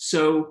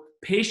 so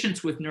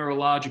patients with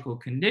neurological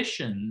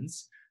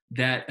conditions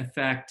that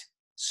affect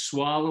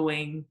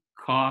swallowing,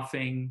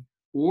 coughing,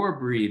 or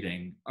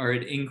breathing are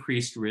at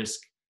increased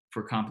risk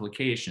for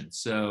complications.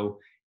 So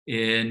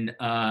in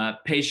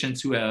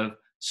patients who have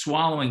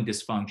swallowing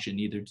dysfunction,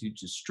 either due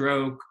to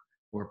stroke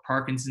or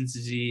Parkinson's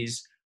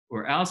disease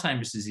or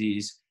Alzheimer's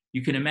disease,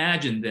 you can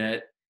imagine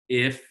that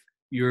if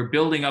you're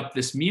building up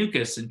this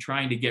mucus and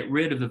trying to get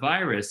rid of the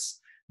virus,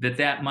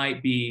 that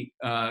might be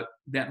a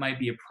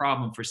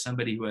problem for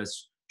somebody who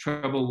has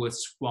trouble with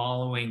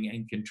swallowing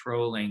and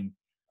controlling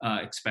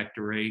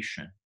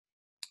expectoration.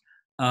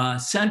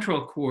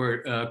 Central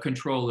cord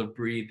control of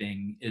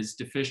breathing is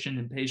deficient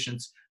in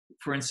patients,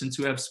 for instance,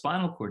 who have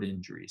spinal cord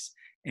injuries,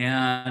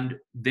 and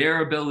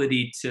their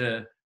ability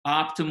to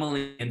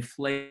optimally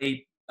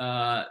inflate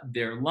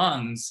their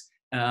lungs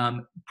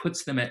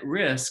puts them at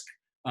risk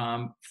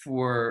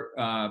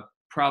for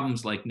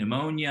problems like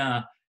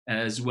pneumonia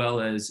as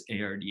well as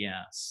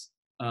ARDS.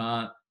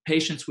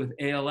 Patients with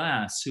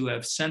ALS who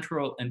have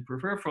central and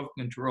peripheral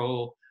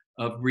control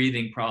of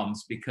breathing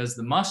problems because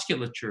the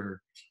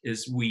musculature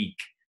is weak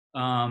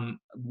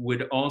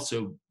would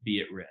also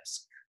be at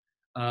risk.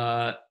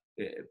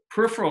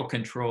 Peripheral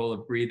control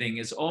of breathing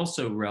is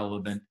also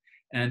relevant,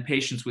 and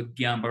patients with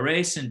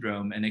Guillain-Barré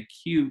syndrome and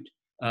acute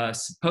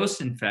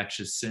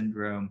post-infectious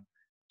syndrome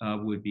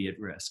would be at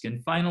risk.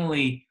 And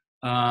finally,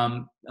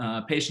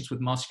 patients with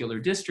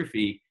muscular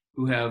dystrophy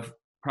who have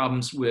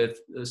problems with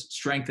the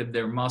strength of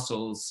their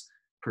muscles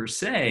per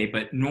se,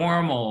 but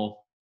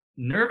normal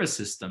nervous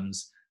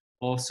systems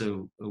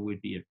also would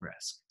be at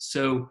risk.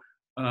 So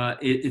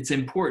it's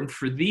important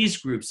for these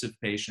groups of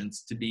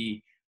patients to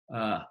be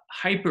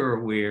hyper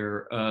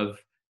aware of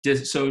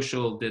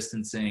social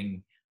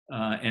distancing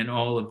and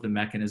all of the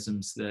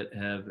mechanisms that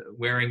have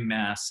wearing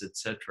masks,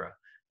 etc.,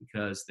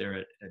 because they're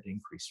at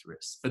increased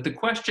risk. But the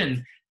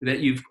question that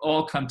you've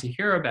all come to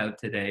hear about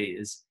today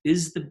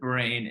is the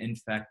brain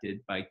infected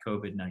by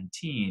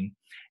COVID-19?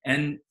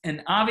 And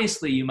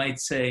obviously you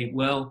might say,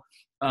 well,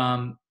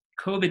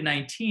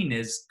 COVID-19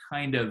 is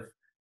kind of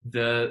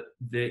the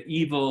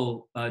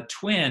evil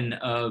twin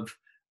of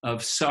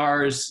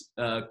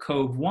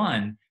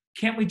SARS-CoV-1.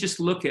 Can't we just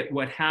look at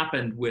what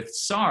happened with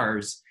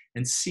SARS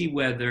and see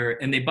whether,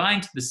 and they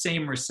bind to the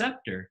same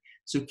receptor,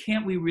 so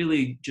can't we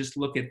really just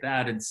look at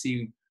that and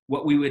see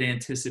what we would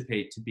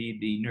anticipate to be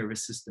the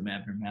nervous system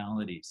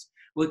abnormalities?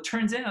 Well, it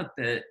turns out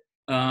that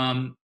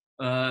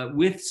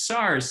with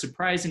SARS,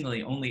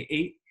 surprisingly, only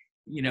 8,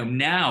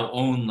 now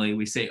only,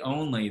 we say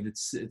only,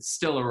 it's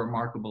still a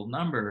remarkable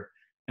number,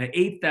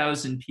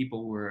 8,000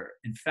 people were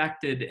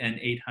infected and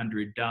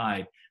 800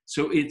 died.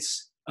 So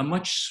it's a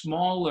much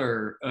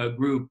smaller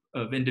group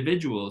of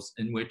individuals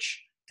in which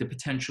to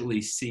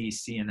potentially see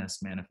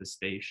CNS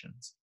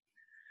manifestations.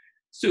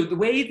 So the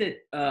way that,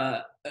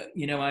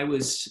 I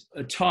was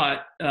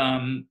taught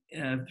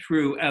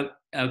through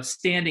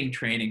outstanding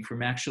training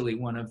from actually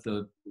one of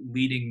the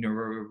leading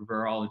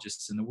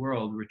neurovirologists in the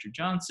world, Richard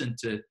Johnson,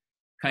 to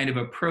kind of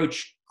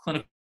approach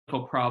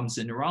clinical problems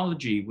in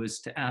neurology was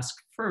to ask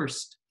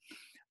first,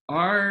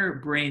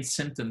 are brain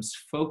symptoms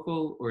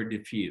focal or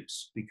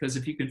diffuse? Because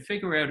if you can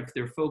figure out if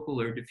they're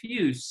focal or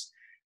diffuse,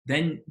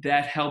 then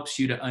that helps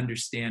you to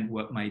understand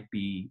what might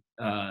be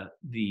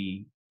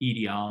the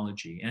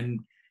etiology. And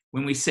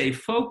when we say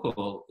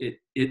focal,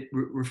 it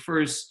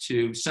refers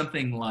to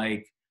something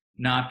like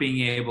not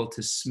being able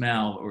to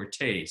smell or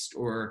taste,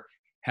 or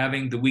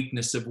having the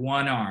weakness of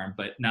one arm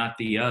but not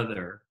the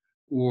other,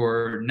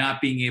 or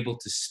not being able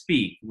to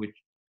speak, which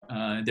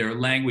there are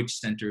language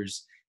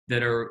centers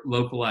that are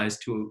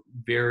localized to a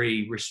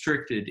very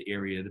restricted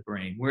area of the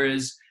brain.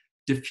 Whereas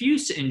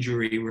diffuse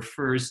injury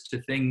refers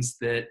to things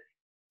that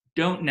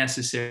don't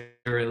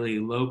necessarily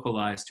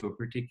localize to a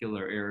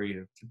particular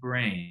area of the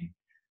brain.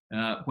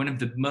 One of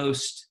the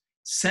most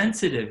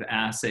sensitive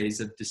assays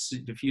of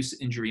diffuse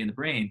injury in the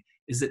brain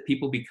is that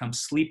people become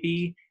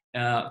sleepy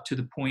to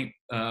the point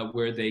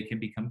where they can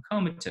become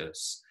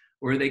comatose,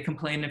 or they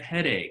complain of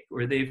headache,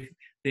 or they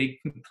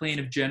complain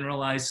of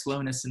generalized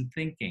slowness in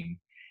thinking.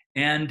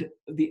 And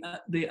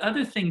the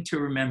other thing to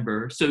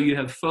remember, so you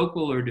have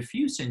focal or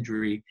diffuse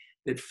injury,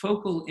 that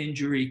focal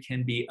injury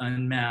can be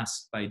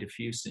unmasked by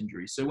diffuse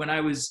injury. So when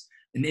I was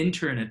an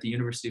intern at the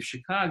University of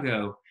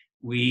Chicago,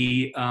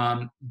 we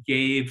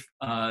gave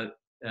a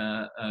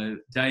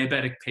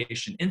diabetic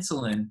patient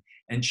insulin,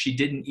 and she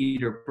didn't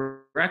eat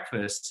her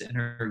breakfast, and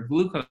her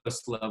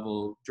glucose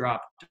level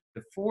dropped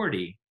to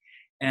 40.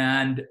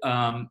 And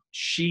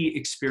she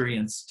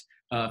experienced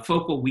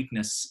focal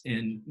weakness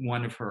in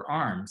one of her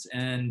arms.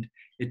 And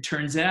it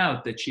turns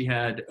out that she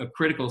had a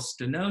critical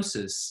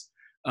stenosis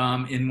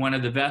in one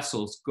of the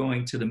vessels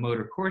going to the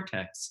motor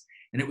cortex.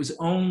 And it was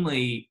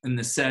only in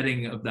the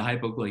setting of the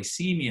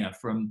hypoglycemia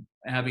from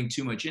having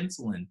too much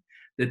insulin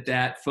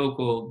that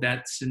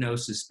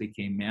stenosis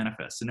became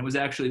manifest. And it was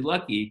actually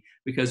lucky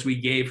because we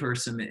gave her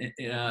some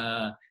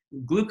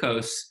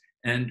glucose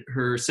and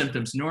her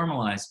symptoms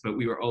normalized, but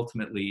we were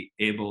ultimately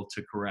able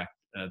to correct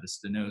the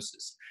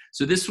stenosis.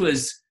 So this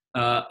is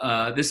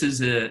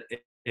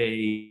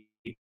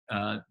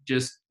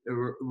just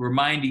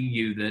reminding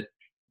you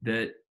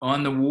that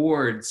on the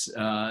wards,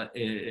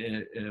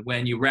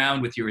 when you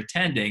round with your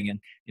attending and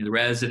the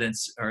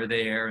residents are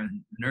there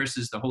and the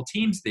nurses, the whole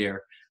team's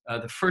there,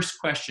 the first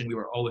question we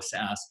were always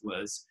asked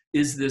was,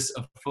 is this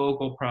a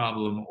focal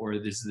problem or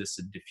is this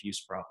a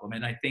diffuse problem?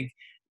 And I think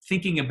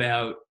thinking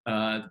about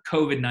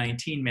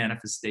COVID-19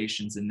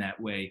 manifestations in that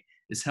way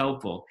is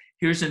helpful.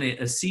 Here's a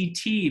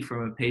CT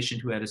from a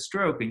patient who had a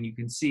stroke, and you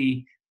can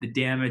see the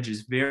damage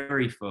is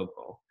very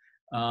focal,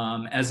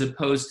 as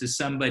opposed to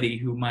somebody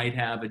who might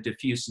have a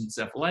diffuse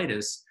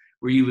encephalitis,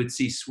 where you would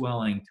see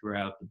swelling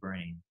throughout the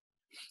brain.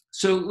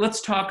 So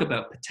let's talk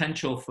about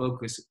potential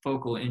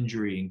focal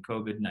injury in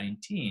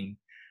COVID-19.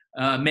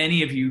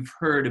 Many of you have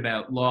heard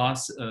about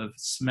loss of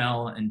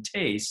smell and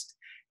taste,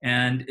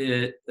 and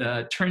it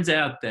turns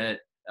out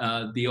that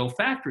the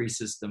olfactory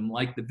system,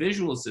 like the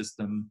visual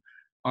system,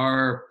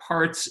 are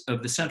parts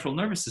of the central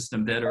nervous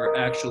system that are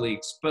actually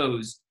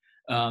exposed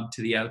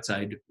to the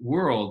outside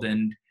world.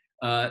 And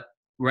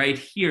right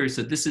here,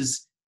 so this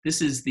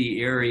is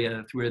the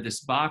area where this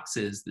box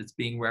is that's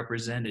being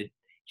represented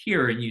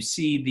here, and you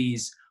see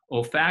these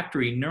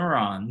olfactory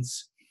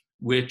neurons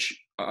which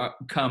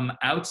come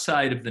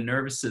outside of the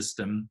nervous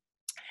system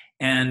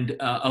and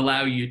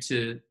allow you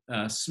to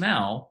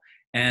smell,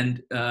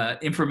 and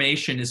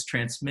information is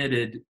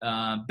transmitted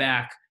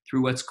back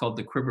through what's called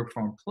the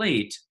cribriform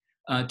plate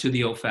to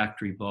the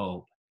olfactory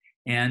bulb.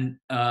 And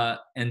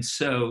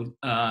so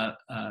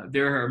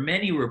there are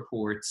many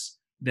reports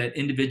that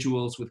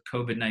individuals with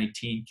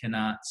COVID-19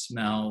 cannot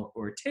smell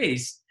or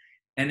taste,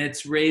 and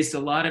it's raised a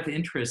lot of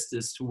interest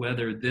as to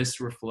whether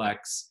this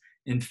reflects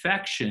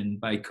infection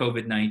by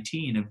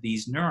COVID-19 of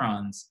these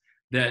neurons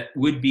that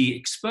would be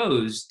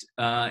exposed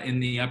in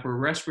the upper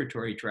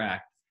respiratory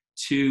tract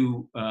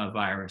to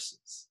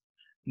viruses.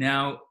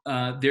 Now,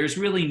 there's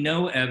really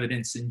no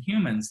evidence in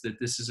humans that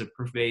this is a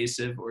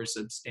pervasive or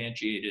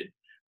substantiated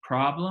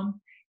problem.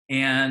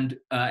 And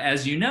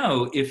as you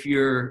know,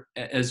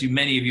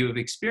 many of you have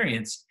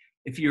experienced,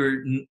 if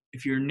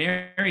your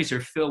nares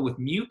are filled with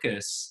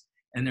mucus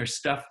and they're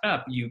stuffed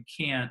up, you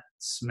can't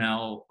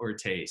smell or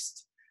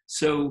taste.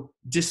 So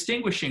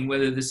distinguishing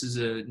whether this is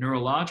a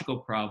neurological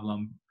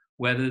problem,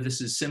 whether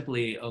this is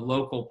simply a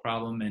local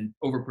problem and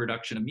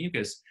overproduction of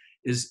mucus,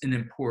 is an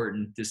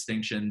important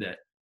distinction that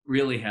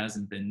really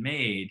hasn't been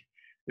made.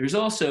 There's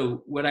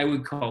also what I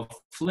would call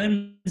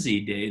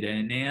flimsy data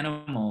in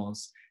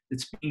animals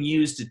that's being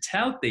used to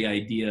tout the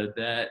idea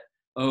that,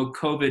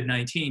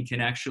 COVID-19 can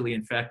actually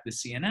infect the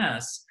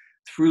CNS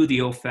through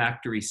the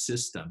olfactory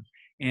system.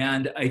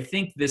 And I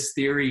think this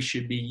theory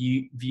should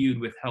be viewed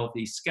with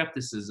healthy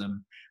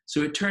skepticism.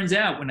 So it turns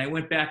out when I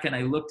went back and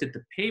I looked at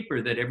the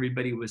paper that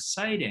everybody was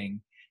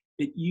citing,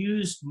 it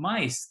used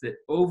mice that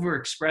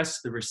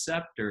overexpress the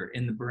receptor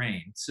in the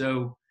brain.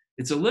 So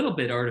it's a little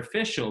bit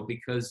artificial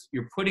because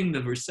you're putting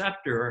the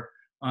receptor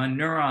on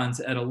neurons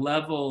at a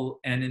level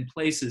and in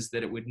places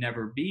that it would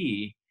never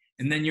be.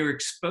 And then you're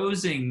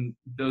exposing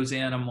those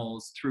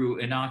animals through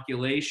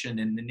inoculation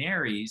in the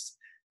nares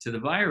to the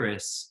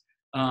virus.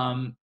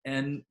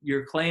 And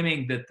you're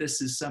claiming that this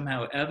is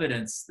somehow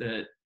evidence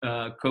that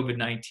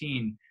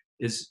COVID-19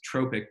 is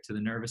tropic to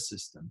the nervous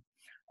system.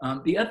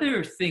 The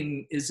other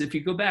thing is, if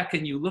you go back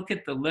and you look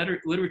at the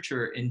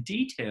literature in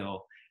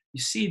detail,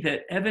 you see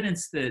that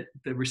evidence that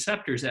the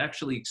receptor is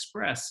actually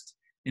expressed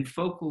in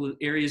focal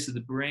areas of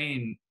the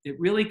brain, it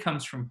really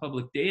comes from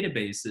public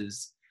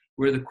databases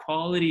where the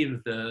quality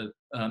of the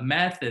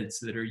methods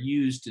that are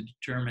used to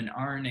determine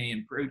RNA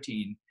and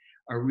protein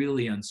are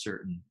really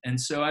uncertain. And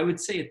so I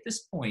would say at this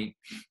point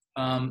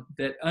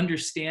that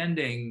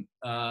understanding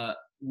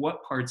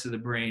what parts of the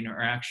brain are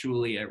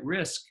actually at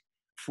risk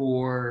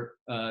for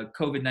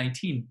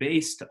COVID-19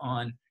 based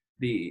on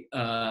the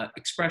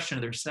expression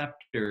of the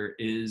receptor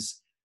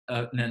is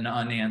an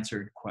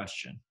unanswered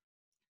question.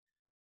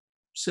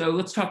 So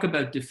let's talk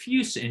about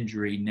diffuse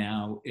injury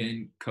now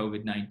in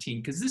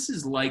COVID-19, because this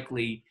is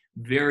likely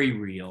very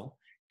real,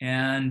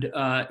 and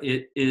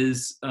it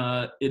is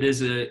a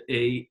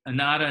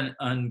not an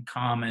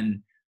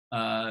uncommon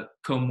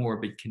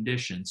comorbid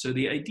condition. So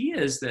the idea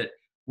is that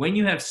when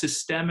you have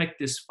systemic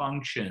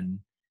dysfunction,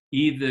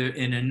 either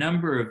in a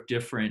number of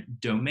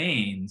different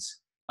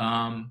domains,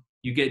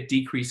 you get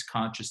decreased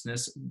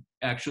consciousness.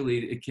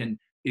 Actually,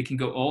 it can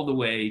go all the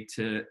way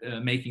to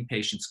making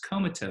patients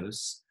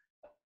comatose.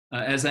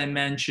 As I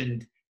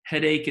mentioned,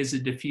 headache is a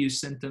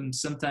diffuse symptom.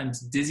 Sometimes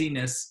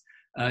dizziness,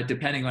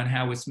 depending on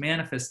how it's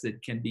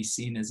manifested, can be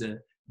seen as a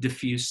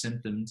diffuse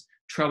symptom.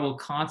 Trouble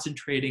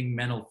concentrating,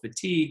 mental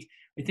fatigue.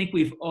 I think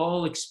we've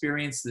all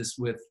experienced this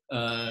with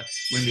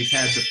when we've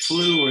had the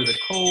flu or the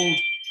cold.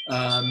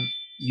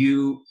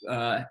 You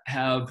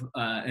have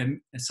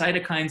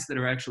cytokines that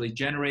are actually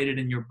generated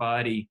in your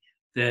body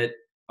that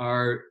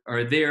are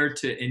there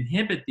to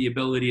inhibit the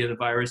ability of the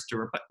virus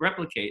to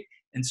replicate,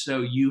 and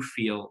so you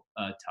feel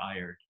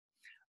tired.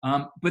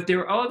 But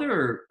there are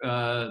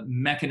other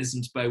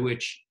mechanisms by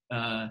which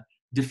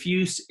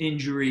diffuse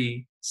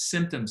injury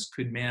symptoms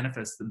could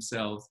manifest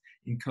themselves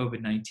in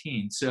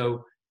COVID-19.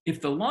 So if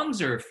the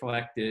lungs are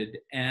affected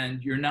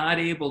and you're not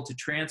able to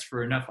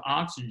transfer enough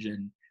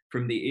oxygen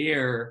from the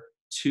air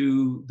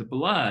to the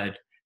blood,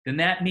 then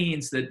that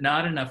means that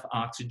not enough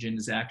oxygen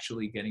is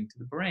actually getting to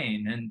the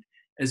brain. And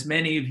as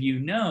many of you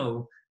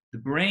know, the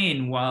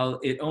brain, while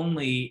it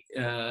only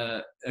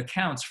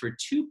accounts for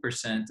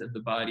 2% of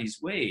the body's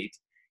weight,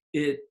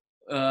 it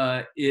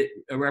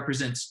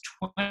represents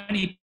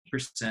 20%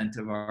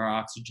 of our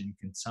oxygen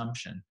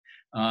consumption.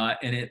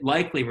 And it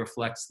likely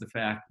reflects the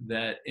fact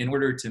that in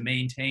order to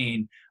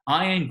maintain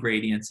ion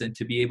gradients and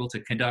to be able to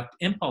conduct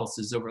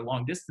impulses over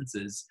long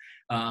distances,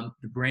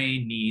 the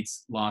brain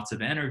needs lots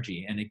of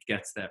energy, and it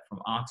gets that from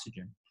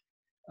oxygen.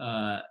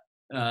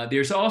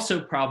 There's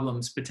also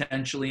problems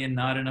potentially in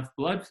not enough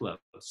blood flow.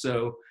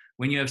 So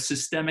when you have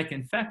systemic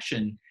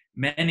infection,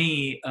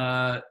 many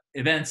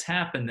events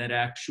happen that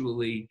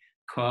actually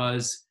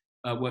cause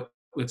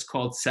what's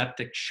called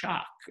septic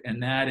shock.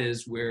 And that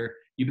is where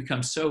you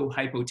become so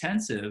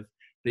hypotensive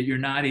that you're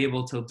not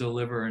able to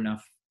deliver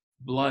enough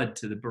blood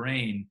to the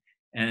brain,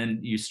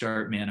 and you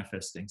start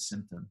manifesting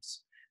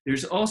symptoms.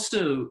 There's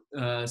also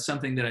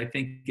something that I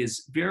think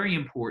is very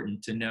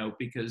important to note,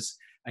 because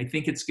I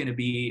think it's going to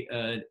be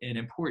an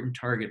important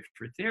target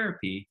for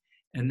therapy,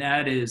 and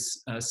that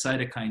is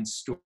cytokine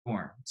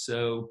storm.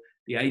 So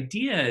the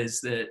idea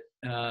is that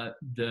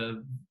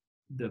the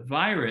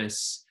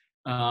virus,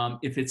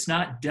 if it's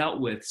not dealt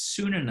with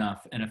soon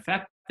enough and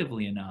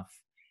effectively enough,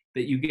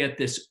 that you get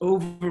this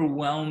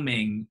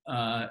overwhelming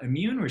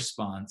immune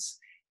response,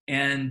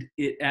 and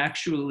it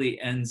actually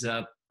ends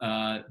up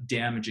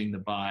damaging the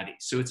body.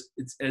 So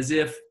it's as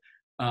if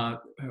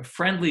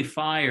friendly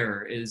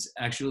fire is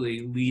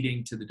actually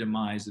leading to the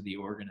demise of the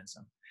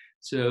organism.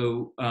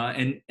 So,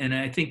 and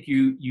I think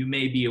you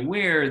may be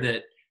aware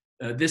that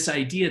this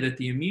idea that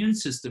the immune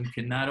system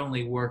can not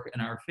only work in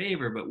our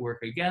favor but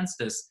work against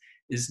us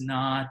is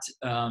not.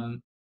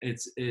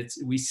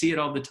 We see it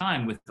all the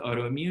time with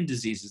autoimmune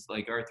diseases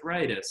like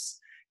arthritis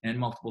and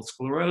multiple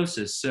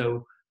sclerosis.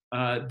 So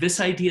this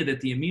idea that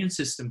the immune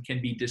system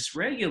can be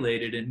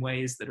dysregulated in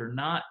ways that are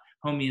not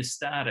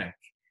homeostatic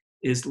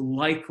is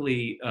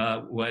likely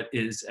what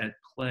is at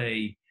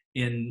play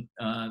in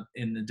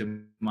the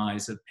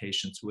demise of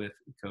patients with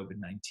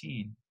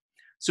COVID-19.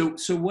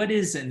 So what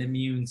is an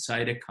immune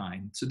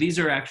cytokine? So these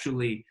are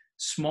actually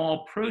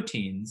small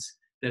proteins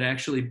that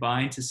actually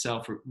bind to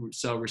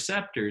cell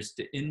receptors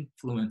to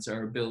influence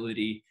our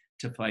ability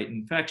to fight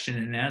infection.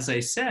 And as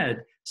I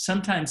said,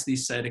 sometimes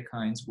these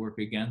cytokines work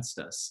against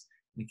us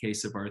in the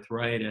case of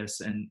arthritis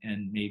and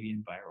maybe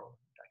in viral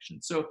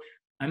infection. So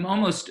I'm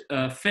almost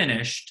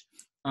finished,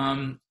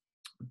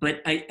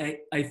 but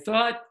I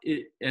thought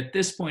at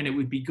this point it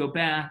would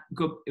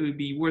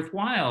be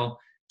worthwhile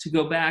to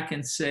go back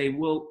and say,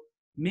 well,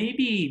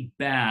 maybe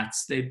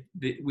bats,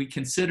 we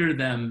consider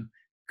them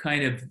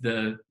kind of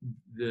the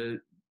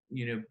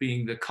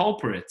being the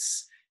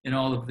culprits in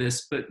all of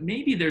this, but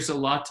maybe there's a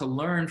lot to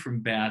learn from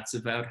bats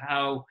about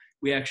how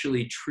we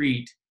actually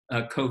treat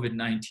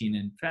COVID-19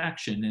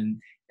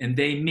 infection, and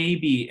they may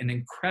be an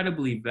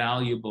incredibly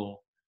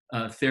valuable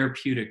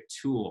therapeutic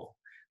tool.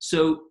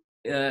 So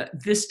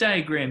this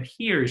diagram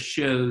here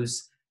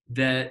shows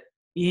that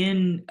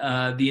in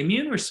the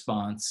immune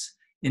response,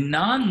 in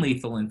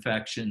non-lethal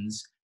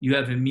infections, you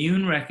have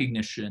immune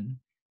recognition,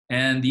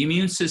 and the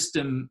immune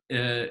system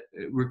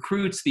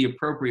recruits the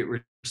appropriate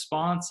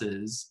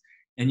responses,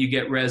 and you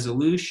get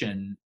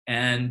resolution.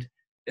 And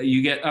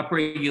you get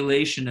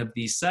upregulation of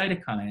these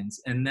cytokines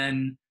and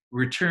then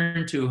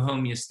return to a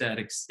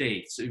homeostatic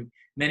state. So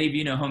many of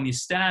you know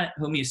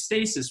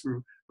homeostasis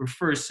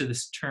refers to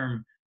this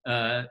term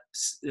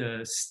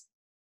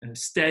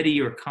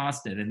steady or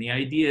constant. And the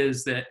idea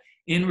is that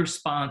in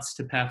response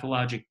to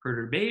pathologic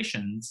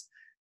perturbations,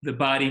 the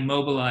body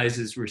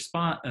mobilizes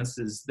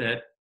responses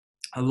that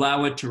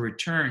allow it to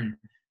return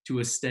to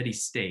a steady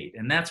state.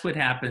 And that's what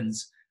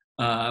happens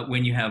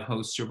when you have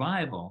host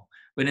survival.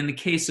 But in the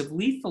case of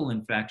lethal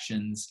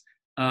infections,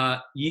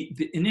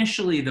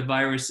 initially the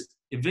virus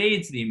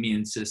evades the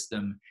immune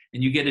system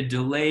and you get a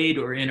delayed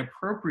or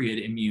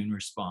inappropriate immune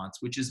response,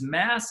 which is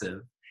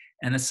massive,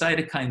 and a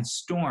cytokine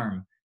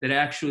storm that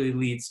actually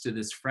leads to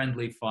this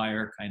friendly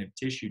fire kind of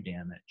tissue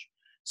damage.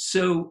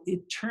 So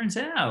it turns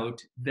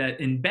out that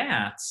in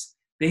bats,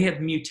 they have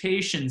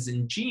mutations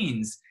in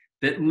genes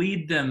that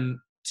lead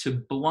them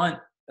to blunt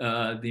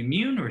the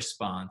immune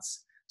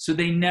response. So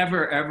they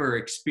never, ever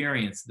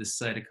experience this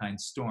cytokine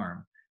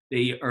storm.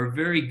 They are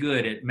very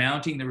good at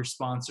mounting the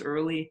response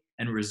early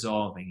and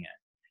resolving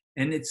it.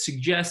 And it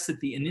suggests that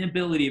the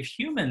inability of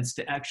humans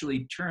to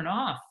actually turn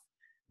off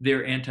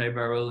their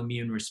antiviral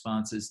immune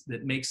responses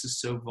that makes us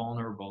so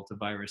vulnerable to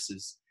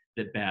viruses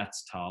that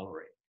bats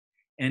tolerate.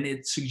 And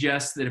it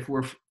suggests that if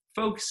we're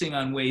focusing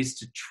on ways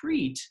to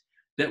treat,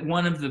 that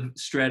one of the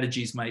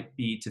strategies might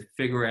be to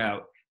figure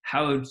out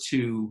how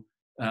to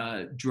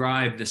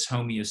drive this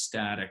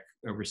homeostatic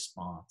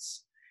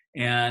response.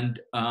 And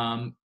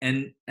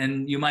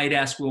you might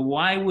ask, well,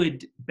 why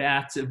would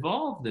bats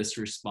evolve this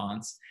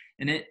response?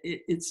 And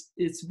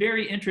it's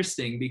very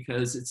interesting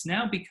because it's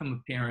now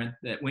become apparent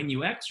that when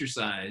you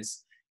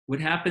exercise, what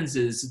happens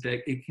is that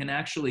it can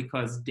actually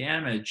cause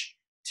damage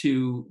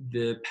to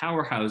the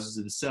powerhouses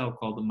of the cell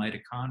called the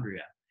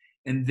mitochondria.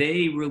 And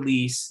they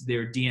release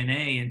their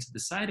DNA into the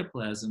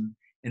cytoplasm,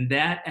 and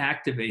that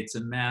activates a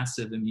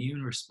massive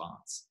immune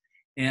response.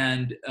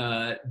 And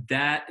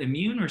that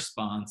immune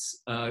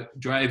response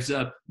drives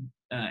up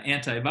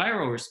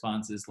antiviral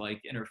responses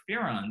like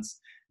interferons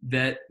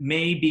that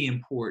may be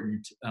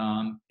important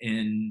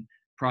in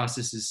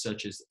processes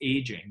such as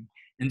aging.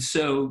 And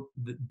so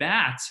the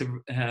bats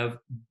have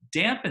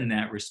dampened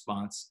that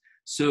response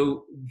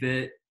so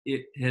that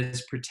it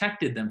has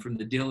protected them from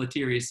the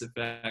deleterious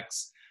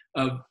effects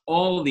of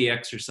all the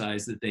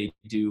exercise that they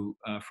do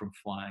from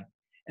flying.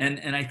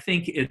 And I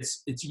think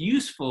it's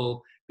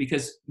useful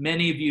because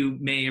many of you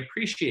may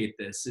appreciate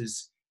this,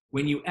 is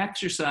when you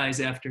exercise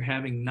after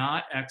having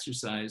not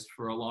exercised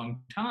for a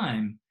long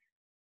time,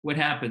 what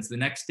happens? The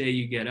next day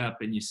you get up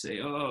and you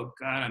say, oh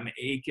God, I'm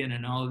aching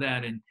and all of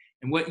that. And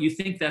what you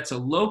think that's a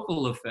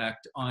local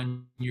effect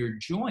on your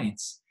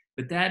joints,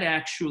 but that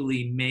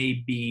actually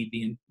may be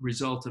the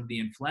result of the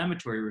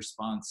inflammatory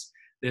response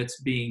that's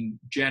being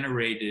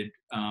generated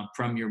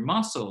from your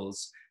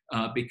muscles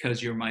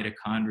because your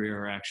mitochondria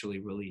are actually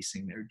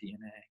releasing their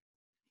DNA.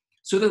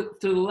 So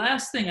the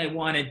last thing I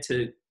wanted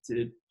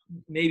to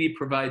maybe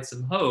provide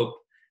some hope,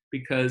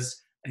 because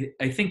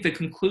I think the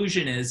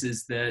conclusion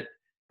is that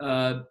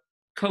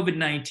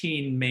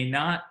COVID-19 may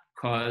not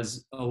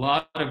cause a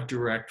lot of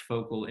direct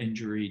focal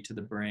injury to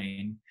the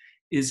brain,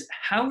 is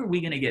how are we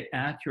going to get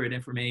accurate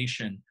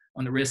information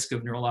on the risk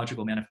of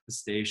neurological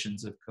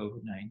manifestations of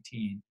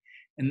COVID-19?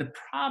 And the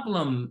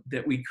problem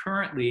that we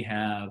currently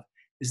have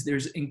is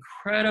there's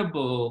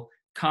incredible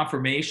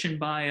confirmation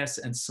bias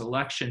and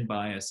selection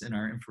bias in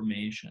our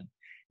information.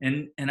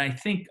 And I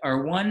think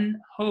our one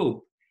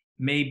hope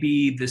may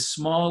be this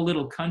small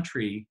little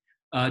country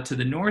to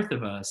the north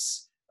of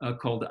us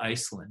called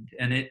Iceland.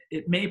 And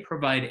it may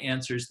provide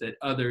answers that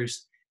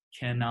others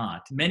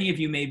cannot. Many of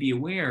you may be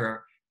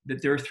aware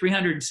that there are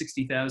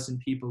 360,000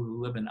 people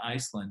who live in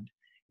Iceland,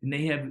 and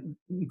they have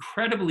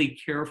incredibly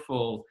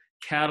careful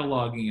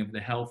cataloging of the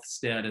health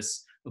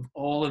status of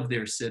all of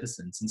their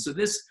citizens. And so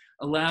this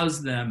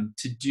allows them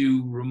to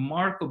do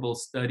remarkable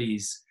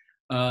studies,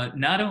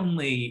 not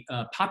only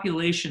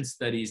population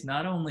studies,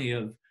 not only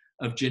of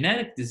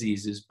genetic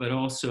diseases, but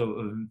also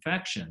of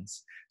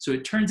infections. So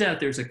it turns out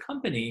there's a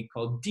company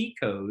called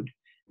Decode,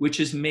 which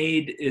has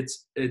made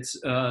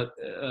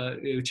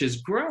which has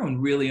grown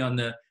really on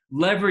the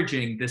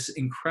leveraging this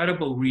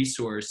incredible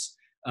resource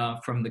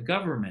from the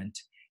government.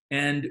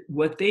 And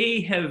what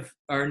they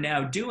are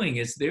now doing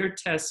is they're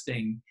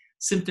testing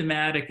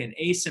symptomatic and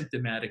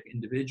asymptomatic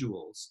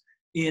individuals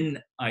in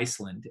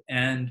Iceland.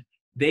 And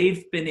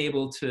they've been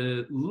able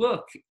to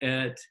look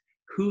at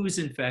who's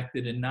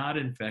infected and not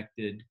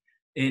infected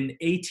in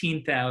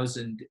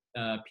 18,000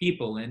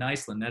 people in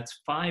Iceland. That's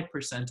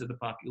 5% of the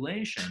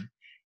population.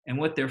 And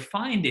what they're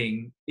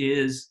finding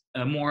is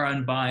a more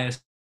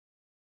unbiased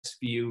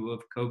view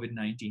of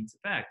COVID-19's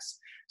effects.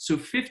 So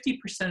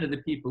 50% of the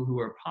people who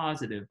are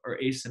positive are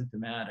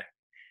asymptomatic.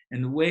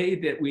 And the way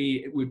that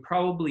we would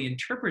probably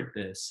interpret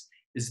this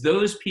is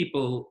those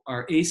people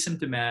are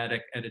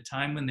asymptomatic at a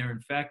time when they're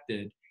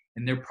infected,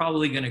 and they're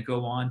probably going to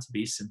go on to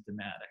be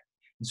symptomatic.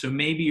 And so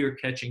maybe you're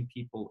catching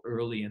people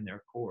early in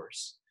their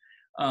course.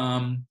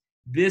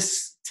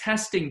 This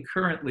testing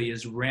currently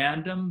is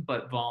random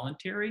but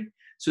voluntary.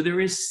 So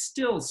there is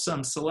still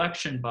some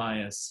selection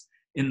bias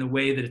in the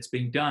way that it's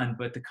being done,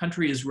 but the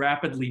country is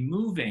rapidly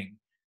moving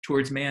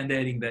towards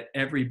mandating that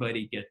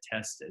everybody get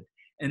tested.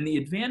 And the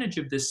advantage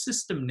of this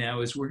system now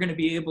is we're going to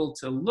be able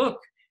to look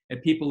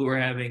at people who are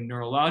having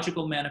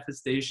neurological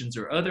manifestations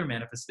or other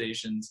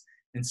manifestations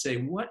and say,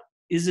 what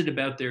is it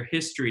about their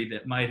history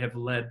that might have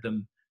led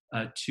them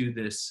to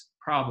this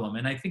problem?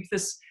 And I think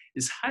this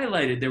is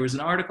highlighted. There was an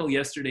article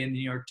yesterday in the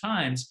New York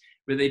Times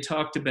where they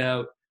talked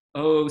about,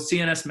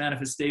 CNS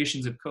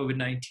manifestations of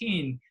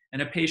COVID-19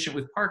 and a patient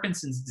with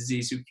Parkinson's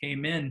disease who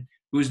came in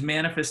who was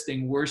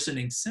manifesting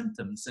worsening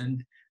symptoms.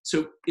 And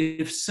so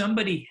if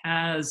somebody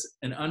has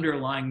an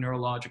underlying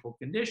neurological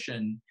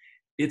condition,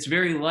 it's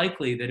very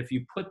likely that if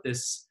you put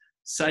this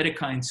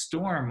cytokine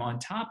storm on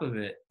top of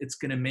it, it's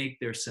going to make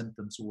their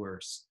symptoms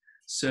worse.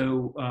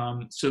 So,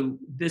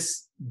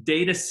 this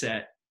data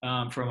set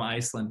from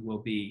Iceland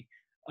will be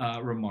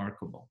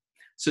remarkable.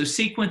 So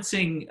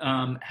sequencing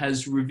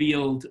has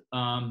revealed,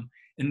 and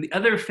the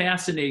other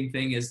fascinating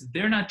thing is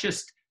they're not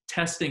just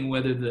testing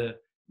whether the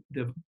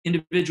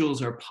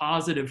individuals are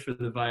positive for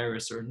the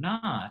virus or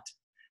not.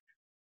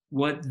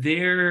 What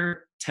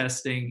they're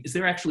testing is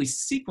they're actually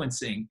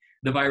sequencing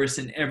the virus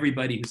in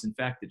everybody who's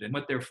infected. And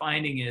what they're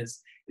finding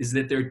is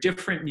that there are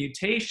different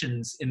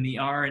mutations in the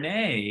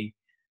RNA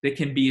that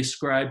can be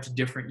ascribed to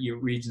different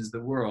regions of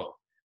the world.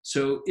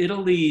 So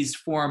Italy's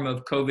form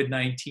of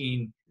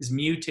COVID-19 is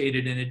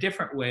mutated in a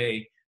different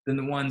way than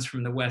the ones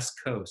from the West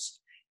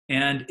Coast.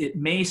 And it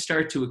may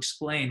start to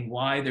explain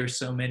why there's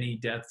so many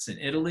deaths in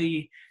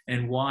Italy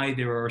and why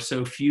there are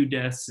so few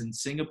deaths in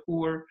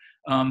Singapore.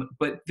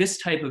 But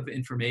this type of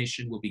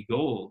information will be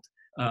gold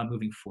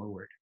moving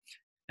forward.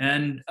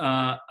 And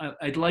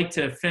I'd like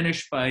to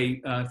finish by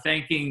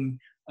thanking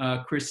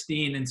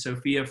Christine and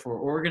Sophia for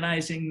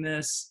organizing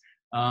this.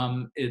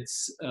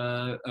 It's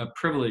a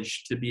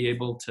privilege to be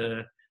able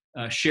to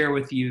share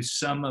with you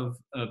some of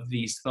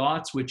these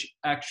thoughts, which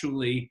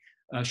actually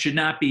should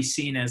not be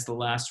seen as the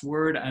last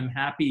word. I'm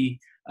happy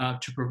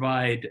to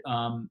provide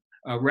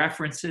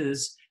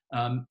references.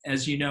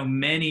 As you know,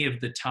 many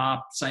of the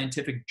top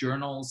scientific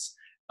journals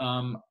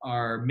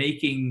are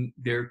making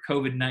their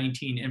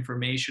COVID-19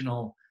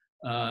 informational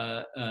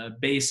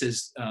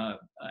bases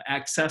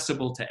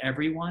accessible to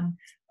everyone.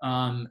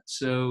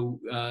 So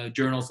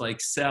journals like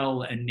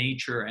Cell and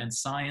Nature and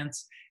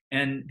Science,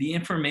 and the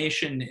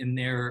information in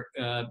there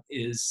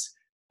is,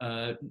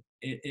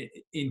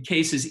 in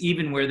cases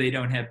even where they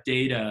don't have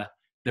data,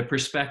 the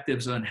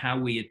perspectives on how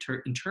we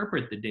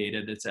interpret the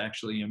data that's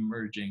actually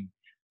emerging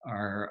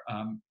are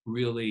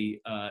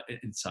really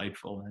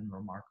insightful and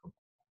remarkable.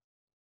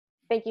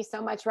 Thank you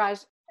so much, Raj.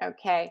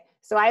 Okay,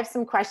 so I have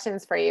some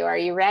questions for you. Are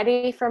you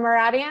ready from our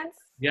audience?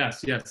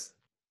 Yes, yes.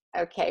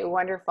 Okay,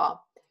 wonderful.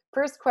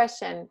 First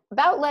question,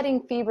 about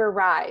letting fever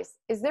rise,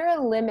 is there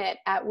a limit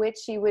at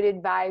which you would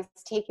advise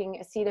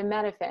taking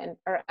acetaminophen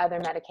or other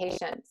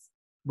medications?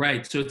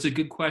 Right, so it's a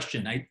good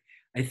question. I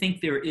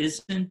think there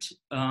isn't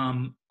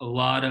a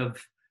lot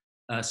of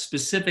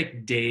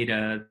specific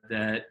data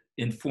that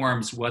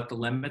informs what the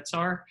limits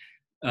are.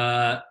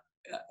 I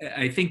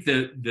think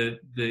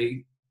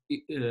the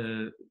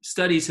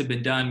studies have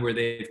been done where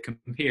they've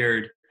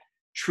compared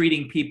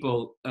treating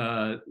people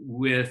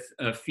with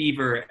a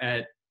fever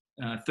at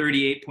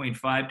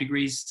 38.5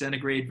 degrees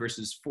centigrade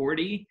versus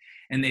 40,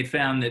 and they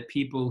found that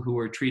people who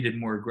were treated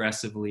more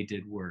aggressively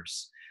did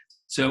worse.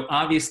 So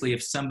obviously,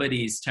 if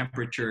somebody's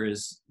temperature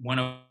is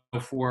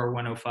 104,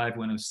 105,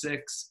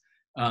 106,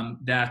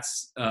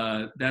 that's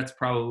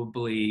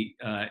probably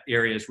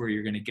areas where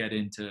you're going to get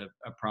into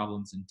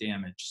problems and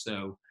damage.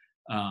 So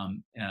I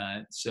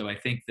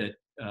think that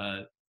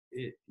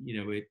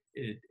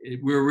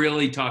we're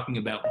really talking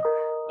about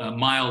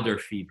milder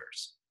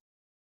fevers.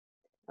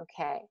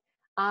 Okay.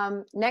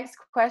 Next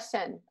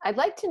question. I'd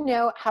like to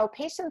know how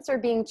patients are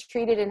being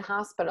treated in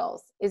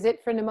hospitals. Is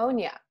it for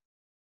pneumonia?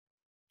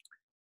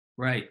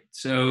 Right.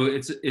 So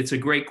it's a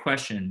great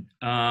question.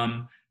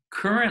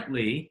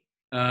 Currently,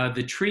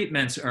 the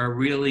treatments are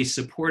really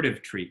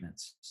supportive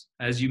treatments.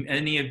 As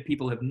many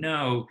people have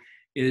know,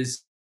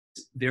 is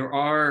there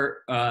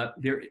are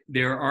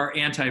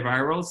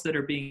antivirals that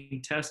are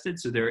being tested.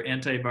 So there are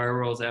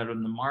antivirals out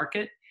on the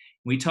market.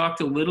 We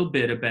talked a little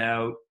bit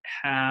about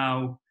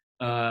how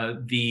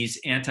these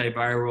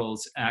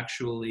antivirals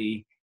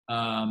actually,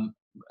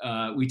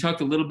 we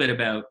talked a little bit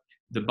about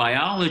the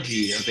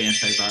biology of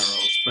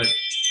antivirals, but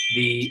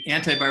the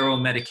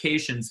antiviral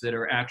medications that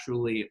are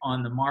actually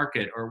on the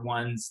market are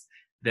ones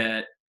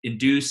that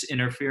induce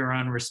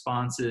interferon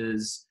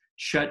responses,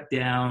 shut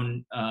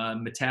down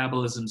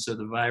metabolism so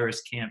the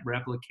virus can't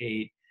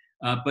replicate.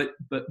 But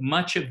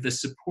much of the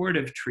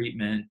supportive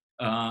treatment,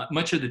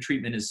 much of the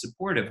treatment is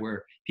supportive,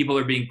 where people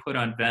are being put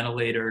on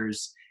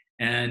ventilators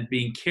and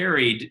being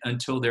carried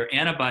until their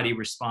antibody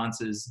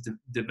responses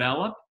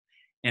develop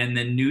and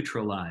then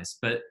neutralize.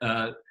 But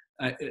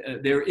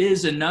there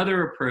is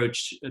another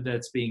approach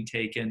that's being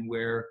taken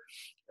where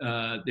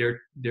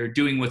they're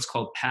doing what's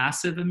called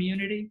passive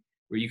immunity,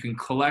 where you can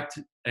collect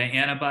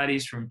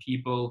antibodies from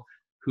people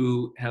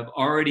who have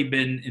already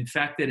been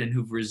infected and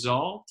who've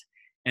resolved,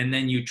 and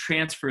then you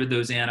transfer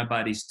those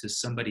antibodies to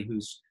somebody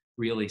who's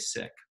really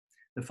sick.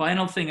 The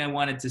final thing I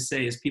wanted to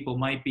say is people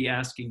might be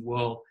asking,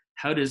 well,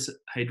 how does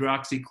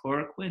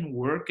hydroxychloroquine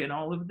work in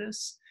all of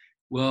this?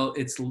 Well,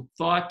 it's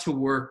thought to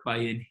work by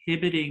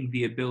inhibiting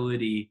the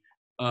ability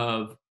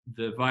of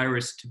the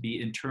virus to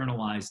be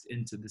internalized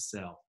into the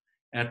cell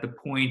at the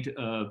point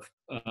of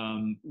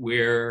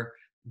where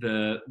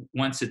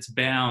once it's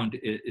bound,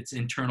 it's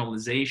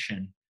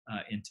internalization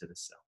into the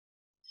cell.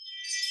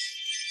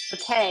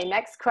 Okay,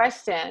 next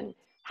question.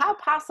 How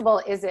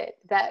possible is it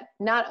that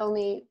not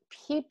only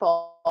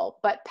people,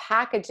 but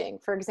packaging,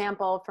 for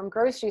example, from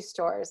grocery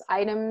stores,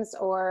 items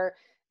or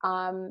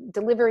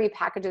delivery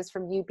packages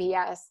from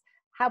UPS,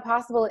 how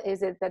possible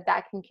is it that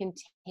that can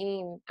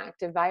contain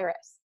active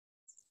virus?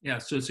 Yeah,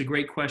 so it's a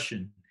great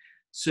question.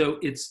 So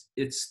it's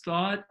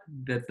thought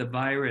that the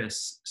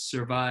virus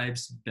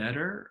survives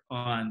better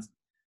on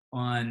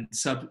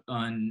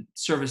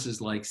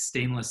surfaces like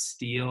stainless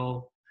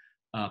steel,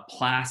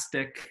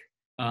 plastic.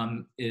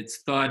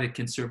 It's thought it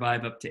can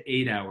survive up to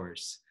 8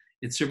 hours.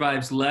 It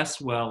survives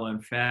less well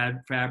on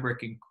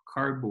fabric and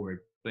cardboard,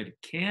 but it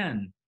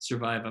can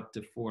survive up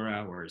to 4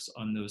 hours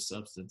on those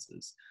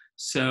substances.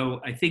 So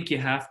I think you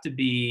have to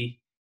be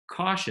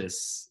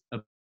cautious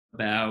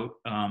about,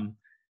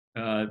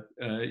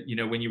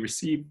 when you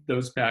receive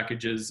those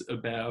packages,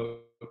 about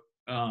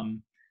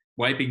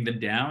wiping them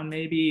down.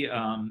 Maybe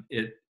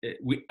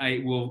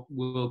I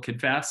will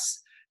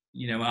confess,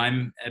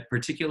 I'm at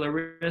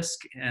particular risk,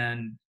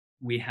 and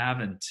we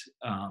haven't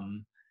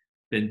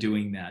been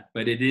doing that.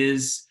 But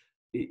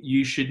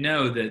you should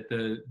know that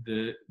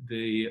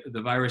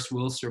the virus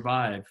will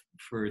survive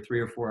for 3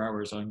 or 4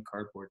 hours on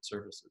cardboard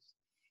surfaces.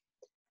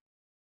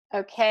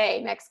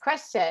 Okay, next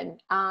question.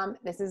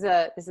 This is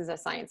a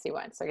sciencey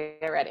one, so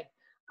get ready.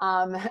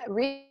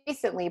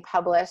 Recently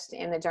published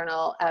in the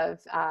Journal of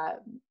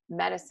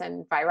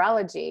Medicine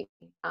Virology,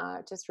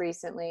 just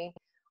recently,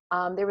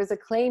 there was a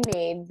claim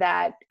made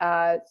that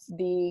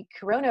the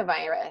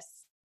coronavirus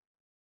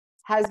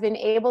has been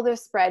able to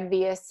spread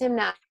via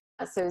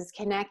synapses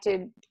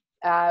connected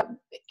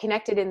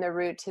in the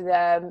root to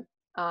the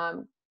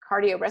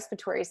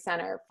cardiorespiratory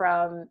center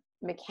from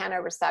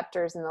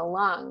mechanoreceptors in the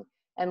lung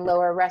and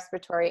lower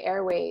respiratory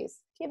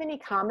airways. Do you have any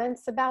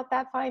comments about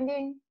that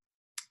finding?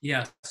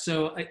 Yeah,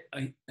 so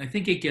I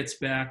think it gets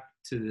back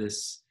to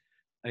this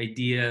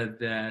idea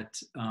that,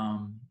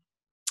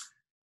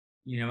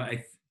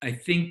 I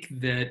think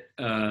that,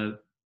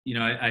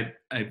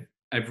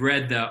 I've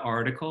read the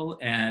article,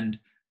 and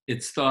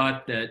it's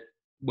thought that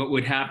what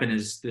would happen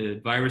is the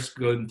virus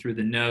going through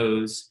the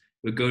nose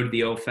would go to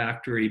the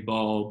olfactory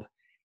bulb,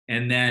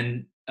 and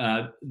then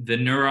the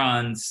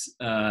neurons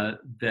some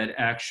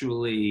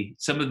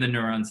of the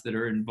neurons that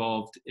are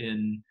involved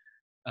in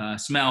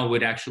smell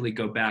would actually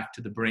go back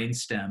to the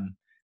brainstem,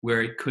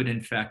 where it could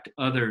infect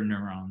other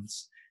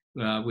neurons,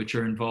 which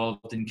are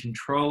involved in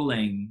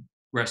controlling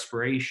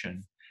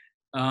respiration.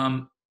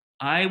 I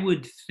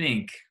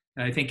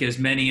think as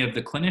many of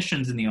the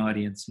clinicians in the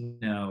audience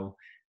know,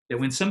 that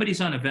when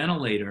somebody's on a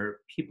ventilator,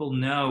 people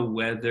know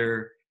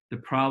whether the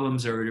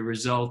problems are a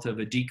result of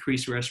a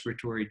decreased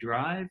respiratory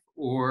drive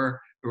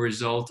or a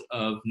result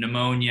of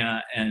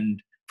pneumonia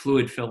and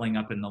fluid filling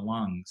up in the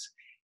lungs.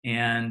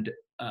 And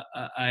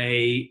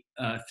I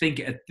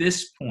think at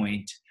this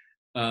point,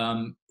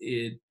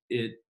 it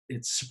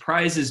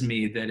surprises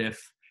me that if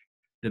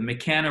the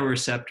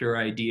mechanoreceptor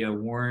idea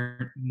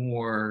weren't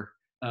more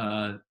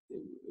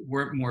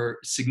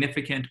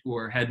significant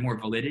or had more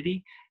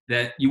validity,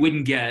 that you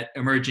wouldn't get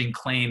emerging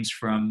claims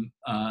from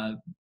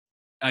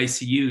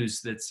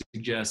ICUs that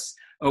suggests,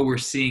 oh, we're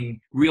seeing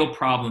real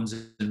problems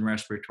in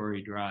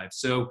respiratory drive.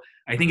 So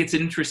I think it's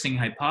an interesting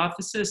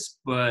hypothesis,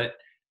 but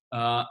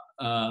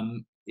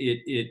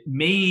it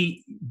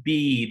may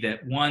be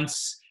that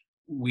once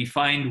we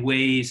find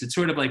ways, it's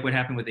sort of like what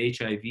happened with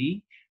HIV,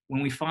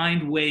 when we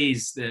find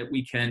ways that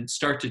we can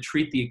start to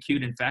treat the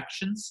acute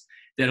infections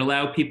that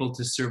allow people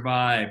to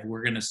survive,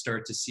 we're going to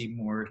start to see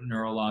more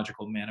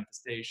neurological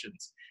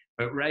manifestations.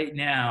 But right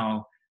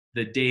now,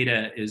 the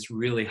data is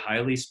really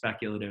highly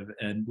speculative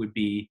and would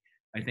be,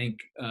 I think,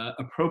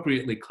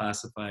 appropriately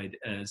classified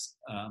as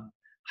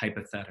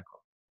hypothetical.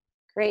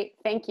 Great,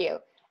 thank you.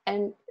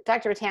 And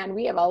Dr. Ratan,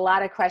 we have a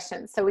lot of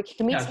questions. So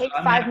can we take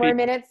I'm 5 happy. more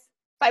minutes?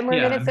 5 more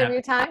minutes of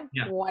your time?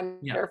 Yeah.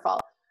 Wonderful.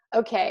 Yeah.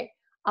 Okay.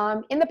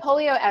 In the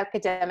polio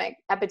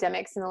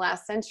epidemics in the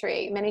last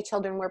century, many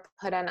children were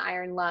put on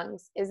iron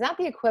lungs. Is that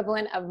the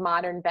equivalent of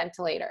modern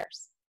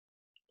ventilators?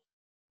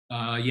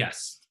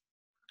 Yes.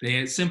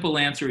 The simple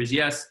answer is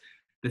yes.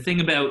 The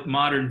thing about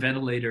modern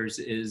ventilators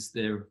is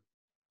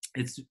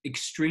it's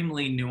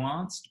extremely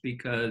nuanced,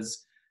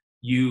 because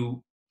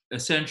you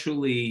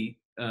essentially,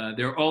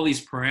 there are all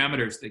these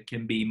parameters that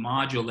can be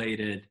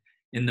modulated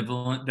in the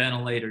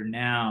ventilator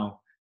now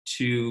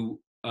to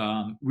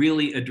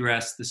really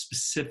address the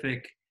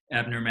specific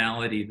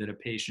abnormality that a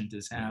patient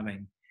is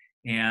having,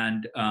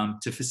 and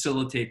to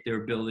facilitate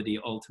their ability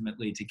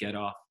ultimately to get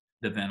off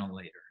the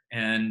ventilator.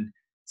 And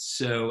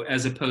So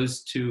as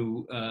opposed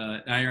to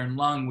iron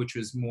lung, which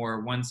was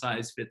more one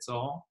size fits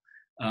all,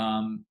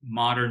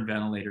 modern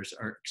ventilators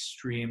are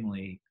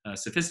extremely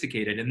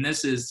sophisticated. And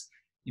this is,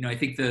 I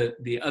think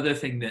the other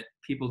thing that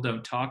people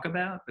don't talk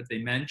about, but they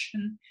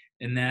mention,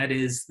 and that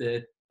is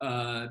that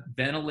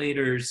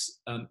ventilators,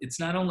 it's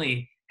not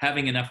only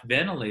having enough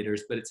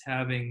ventilators, but it's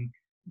having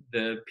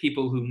the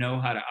people who know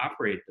how to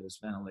operate those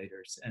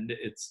ventilators. And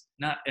it's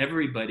not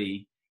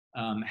everybody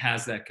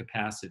has that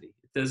capacity.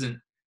 It doesn't,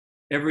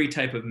 every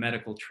type of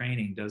medical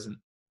training doesn't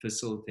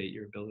facilitate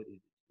your ability to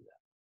do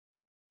that.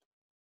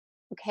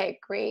 Okay,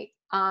 great.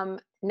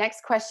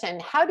 Next question.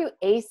 How do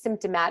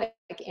asymptomatic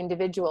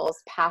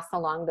individuals pass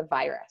along the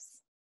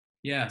virus?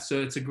 Yeah,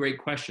 so it's a great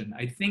question.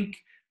 I think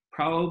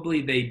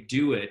probably they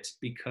do it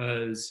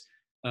because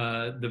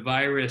the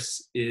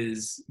virus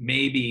is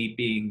maybe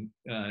being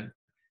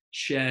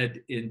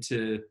shed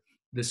into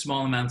the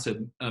small amounts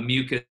of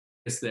mucus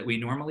that we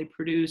normally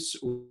produce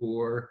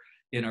or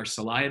in our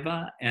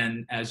saliva.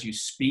 And as you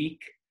speak,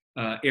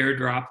 air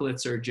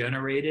droplets are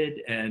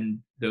generated, and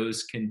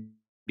those can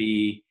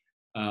be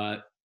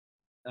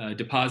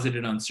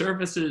deposited on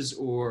surfaces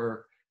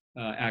or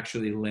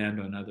actually land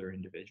on other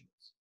individuals.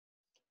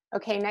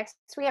 Okay, next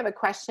we have a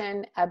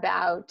question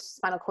about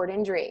spinal cord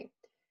injury.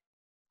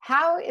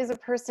 How is a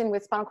person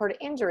with spinal cord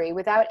injury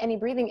without any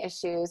breathing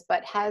issues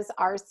but has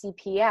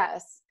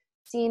RCPS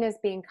seen as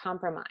being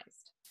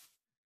compromised?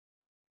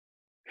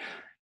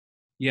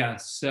 Yeah,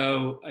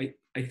 so I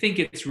think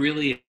it's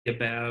really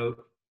about,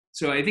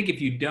 so I think if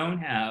you don't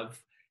have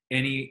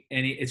any,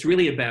 it's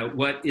really about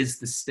what is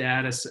the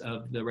status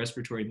of the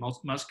respiratory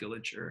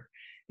musculature,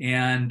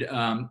 and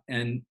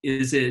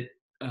is it,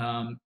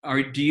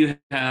 do you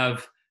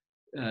have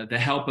the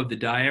help of the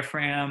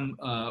diaphragm,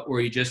 or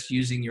are you just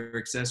using your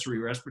accessory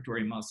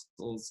respiratory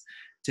muscles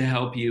to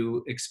help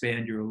you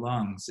expand your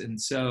lungs? And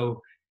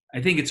so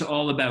I think it's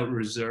all about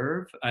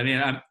reserve. I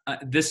mean,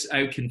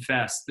 I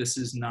confess, this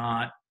is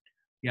not,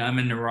 I'm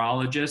a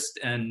neurologist,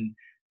 and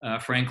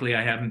frankly,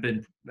 I haven't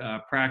been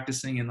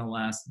practicing in the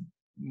last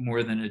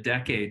more than a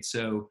decade.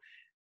 So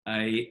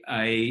I'll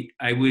be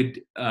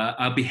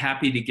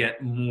happy to get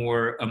a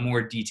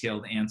more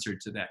detailed answer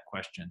to that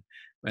question.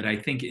 But I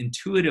think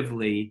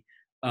intuitively,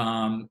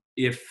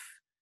 if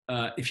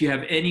you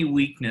have any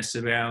weakness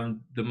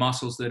around the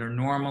muscles that are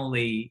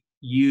normally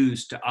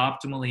used to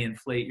optimally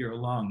inflate your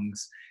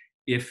lungs,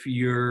 if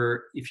you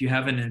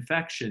have an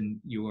infection,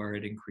 you are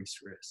at increased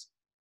risk.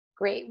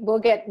 Great. We'll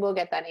get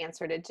that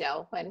answer to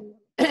Jill when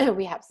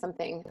we have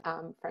something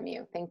from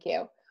you. Thank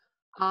you.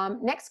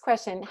 Next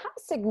question. How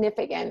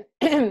significant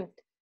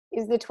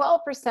is the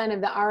 12%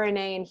 of the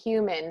RNA in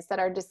humans that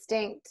are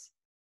distinct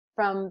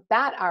from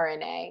bat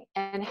RNA,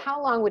 and how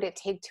long would it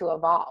take to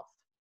evolve?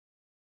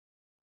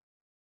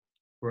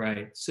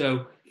 Right.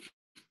 So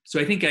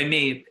I think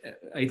the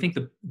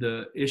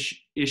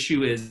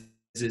issue is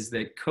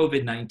that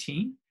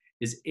COVID-19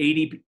 is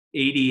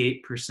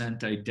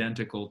 88%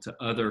 identical to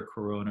other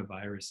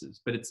coronaviruses,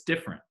 but it's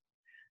different.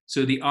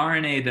 So the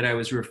RNA that I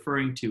was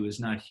referring to is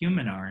not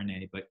human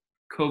RNA, but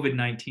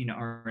COVID-19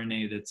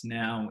 RNA that's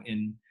now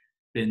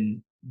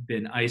been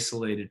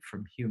isolated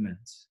from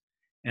humans,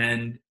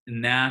 and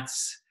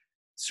that's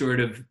sort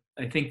of,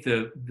 I think,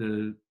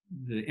 the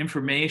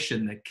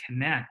information that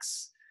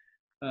connects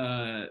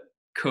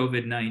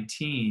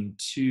COVID-19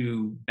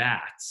 to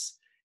bats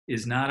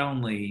is not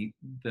only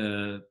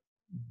the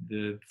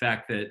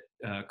fact that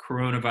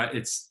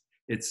coronavirus,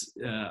 it's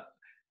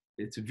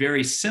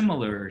very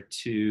similar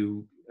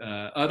to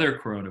other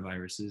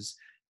coronaviruses,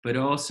 but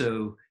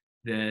also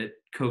that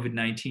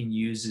COVID-19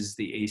 uses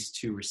the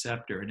ACE2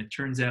 receptor. And it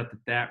turns out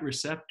that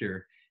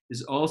receptor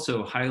is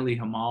also highly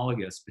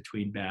homologous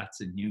between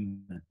bats and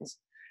humans.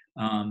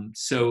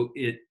 So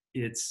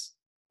it's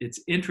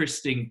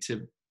interesting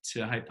to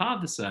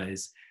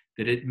hypothesize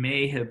that it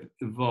may have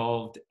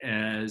evolved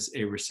as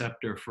a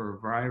receptor for a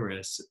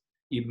virus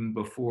even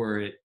before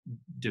it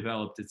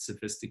developed its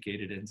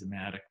sophisticated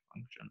enzymatic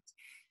functions.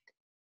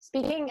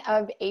 Speaking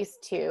of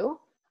ACE2,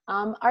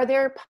 are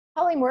there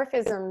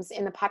polymorphisms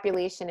in the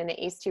population in the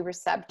ACE2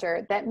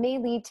 receptor that may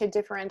lead to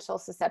differential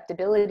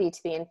susceptibility to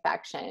the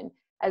infection,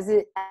 as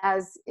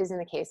is in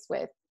the case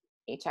with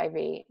HIV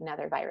and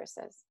other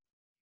viruses?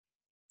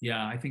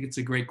 Yeah, I think it's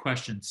a great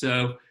question.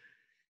 So,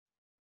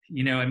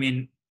 I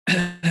mean,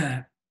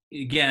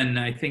 again,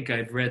 I think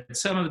I've read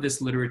some of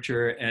this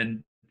literature,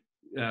 and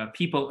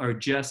people have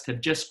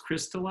just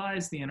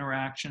crystallized the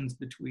interactions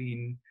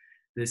between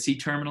the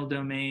C-terminal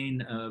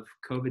domain of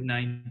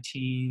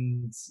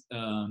COVID-19's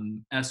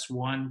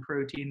S1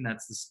 protein,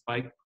 that's the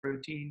spike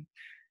protein,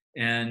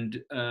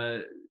 and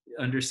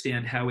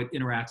understand how it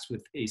interacts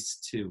with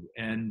ACE2.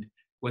 And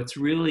what's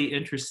really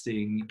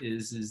interesting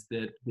is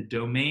that the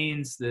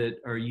domains that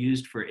are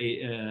used for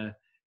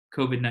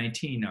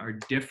COVID-19 are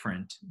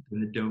different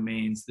than the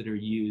domains that are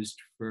used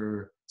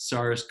for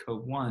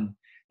SARS-CoV-1.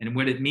 And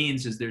what it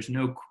means is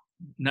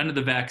none of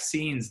the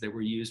vaccines that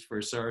were used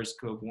for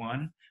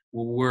SARS-CoV-1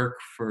 will work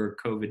for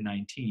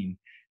COVID-19.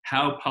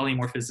 How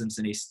polymorphisms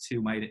in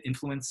ACE2 might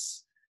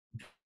influence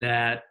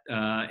that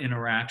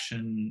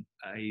interaction,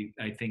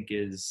 I think,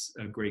 is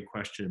a great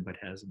question, but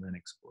hasn't been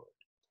explored.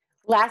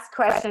 Last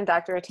question,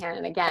 Dr. Ratan,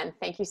 and again,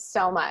 thank you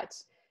so much.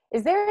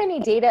 Is there any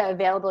data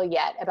available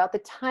yet about the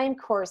time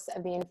course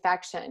of the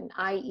infection,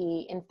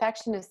 i.e.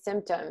 infection of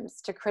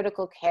symptoms to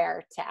critical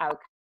care to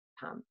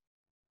outcome?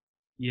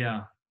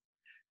 Yeah.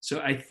 So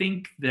I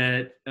think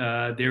that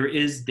there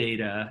is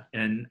data,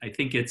 and I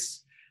think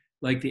it's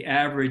like the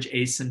average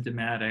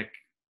asymptomatic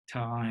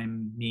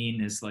time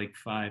mean is like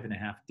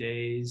 5.5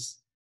 days.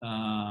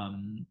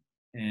 And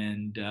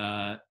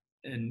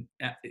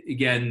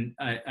again,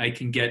 I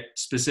can get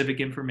specific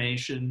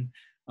information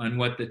on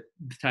what the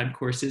time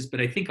course is, but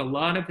I think a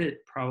lot of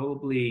it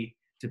probably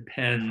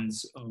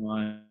depends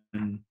on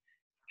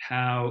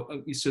how,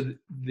 so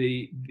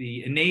the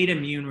innate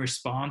immune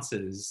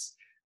responses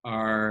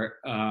are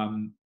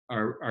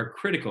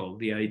critical.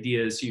 The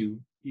idea is you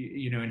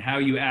know, and how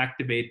you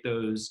activate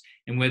those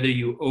and whether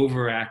you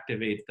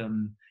overactivate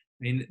them.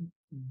 I mean,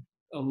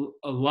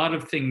 a lot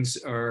of things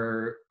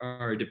are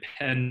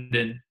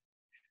dependent.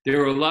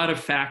 There are a lot of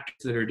factors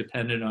that are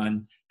dependent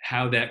on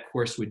how that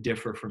course would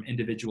differ from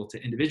individual to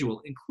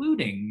individual,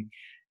 including,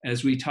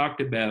 as we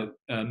talked about,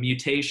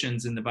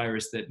 mutations in the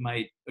virus that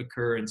might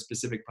occur in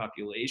specific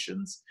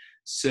populations.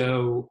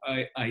 So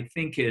I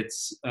think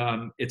it's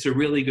a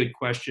really good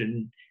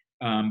question,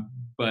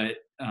 but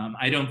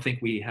I don't think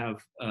we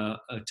have a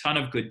ton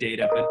of good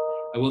data. But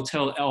I will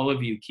tell all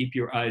of you, keep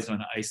your eyes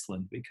on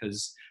Iceland,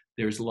 because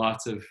there's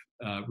lots of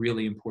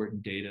really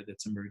important data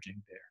that's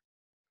emerging there.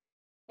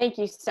 Thank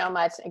you so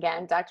much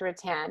again, Dr.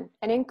 Ratan.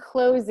 And in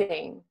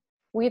closing,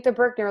 we at the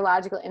Burke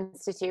Neurological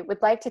Institute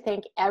would like to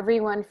thank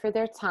everyone for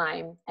their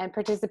time and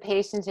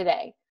participation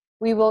today.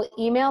 We will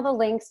email the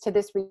links to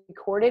this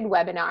recorded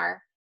webinar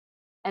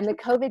and the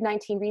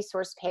COVID-19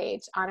 resource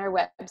page on our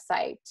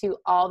website to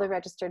all the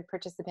registered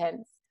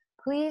participants.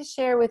 Please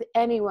share with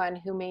anyone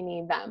who may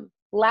need them.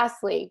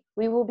 Lastly,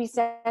 we will be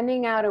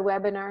sending out a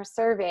webinar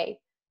survey.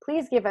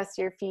 Please give us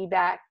your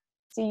feedback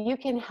so you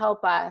can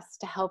help us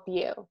to help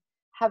you.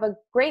 Have a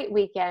great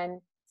weekend.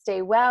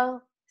 Stay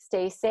well,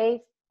 stay safe,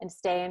 and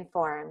stay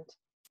informed.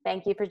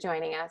 Thank you for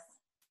joining us.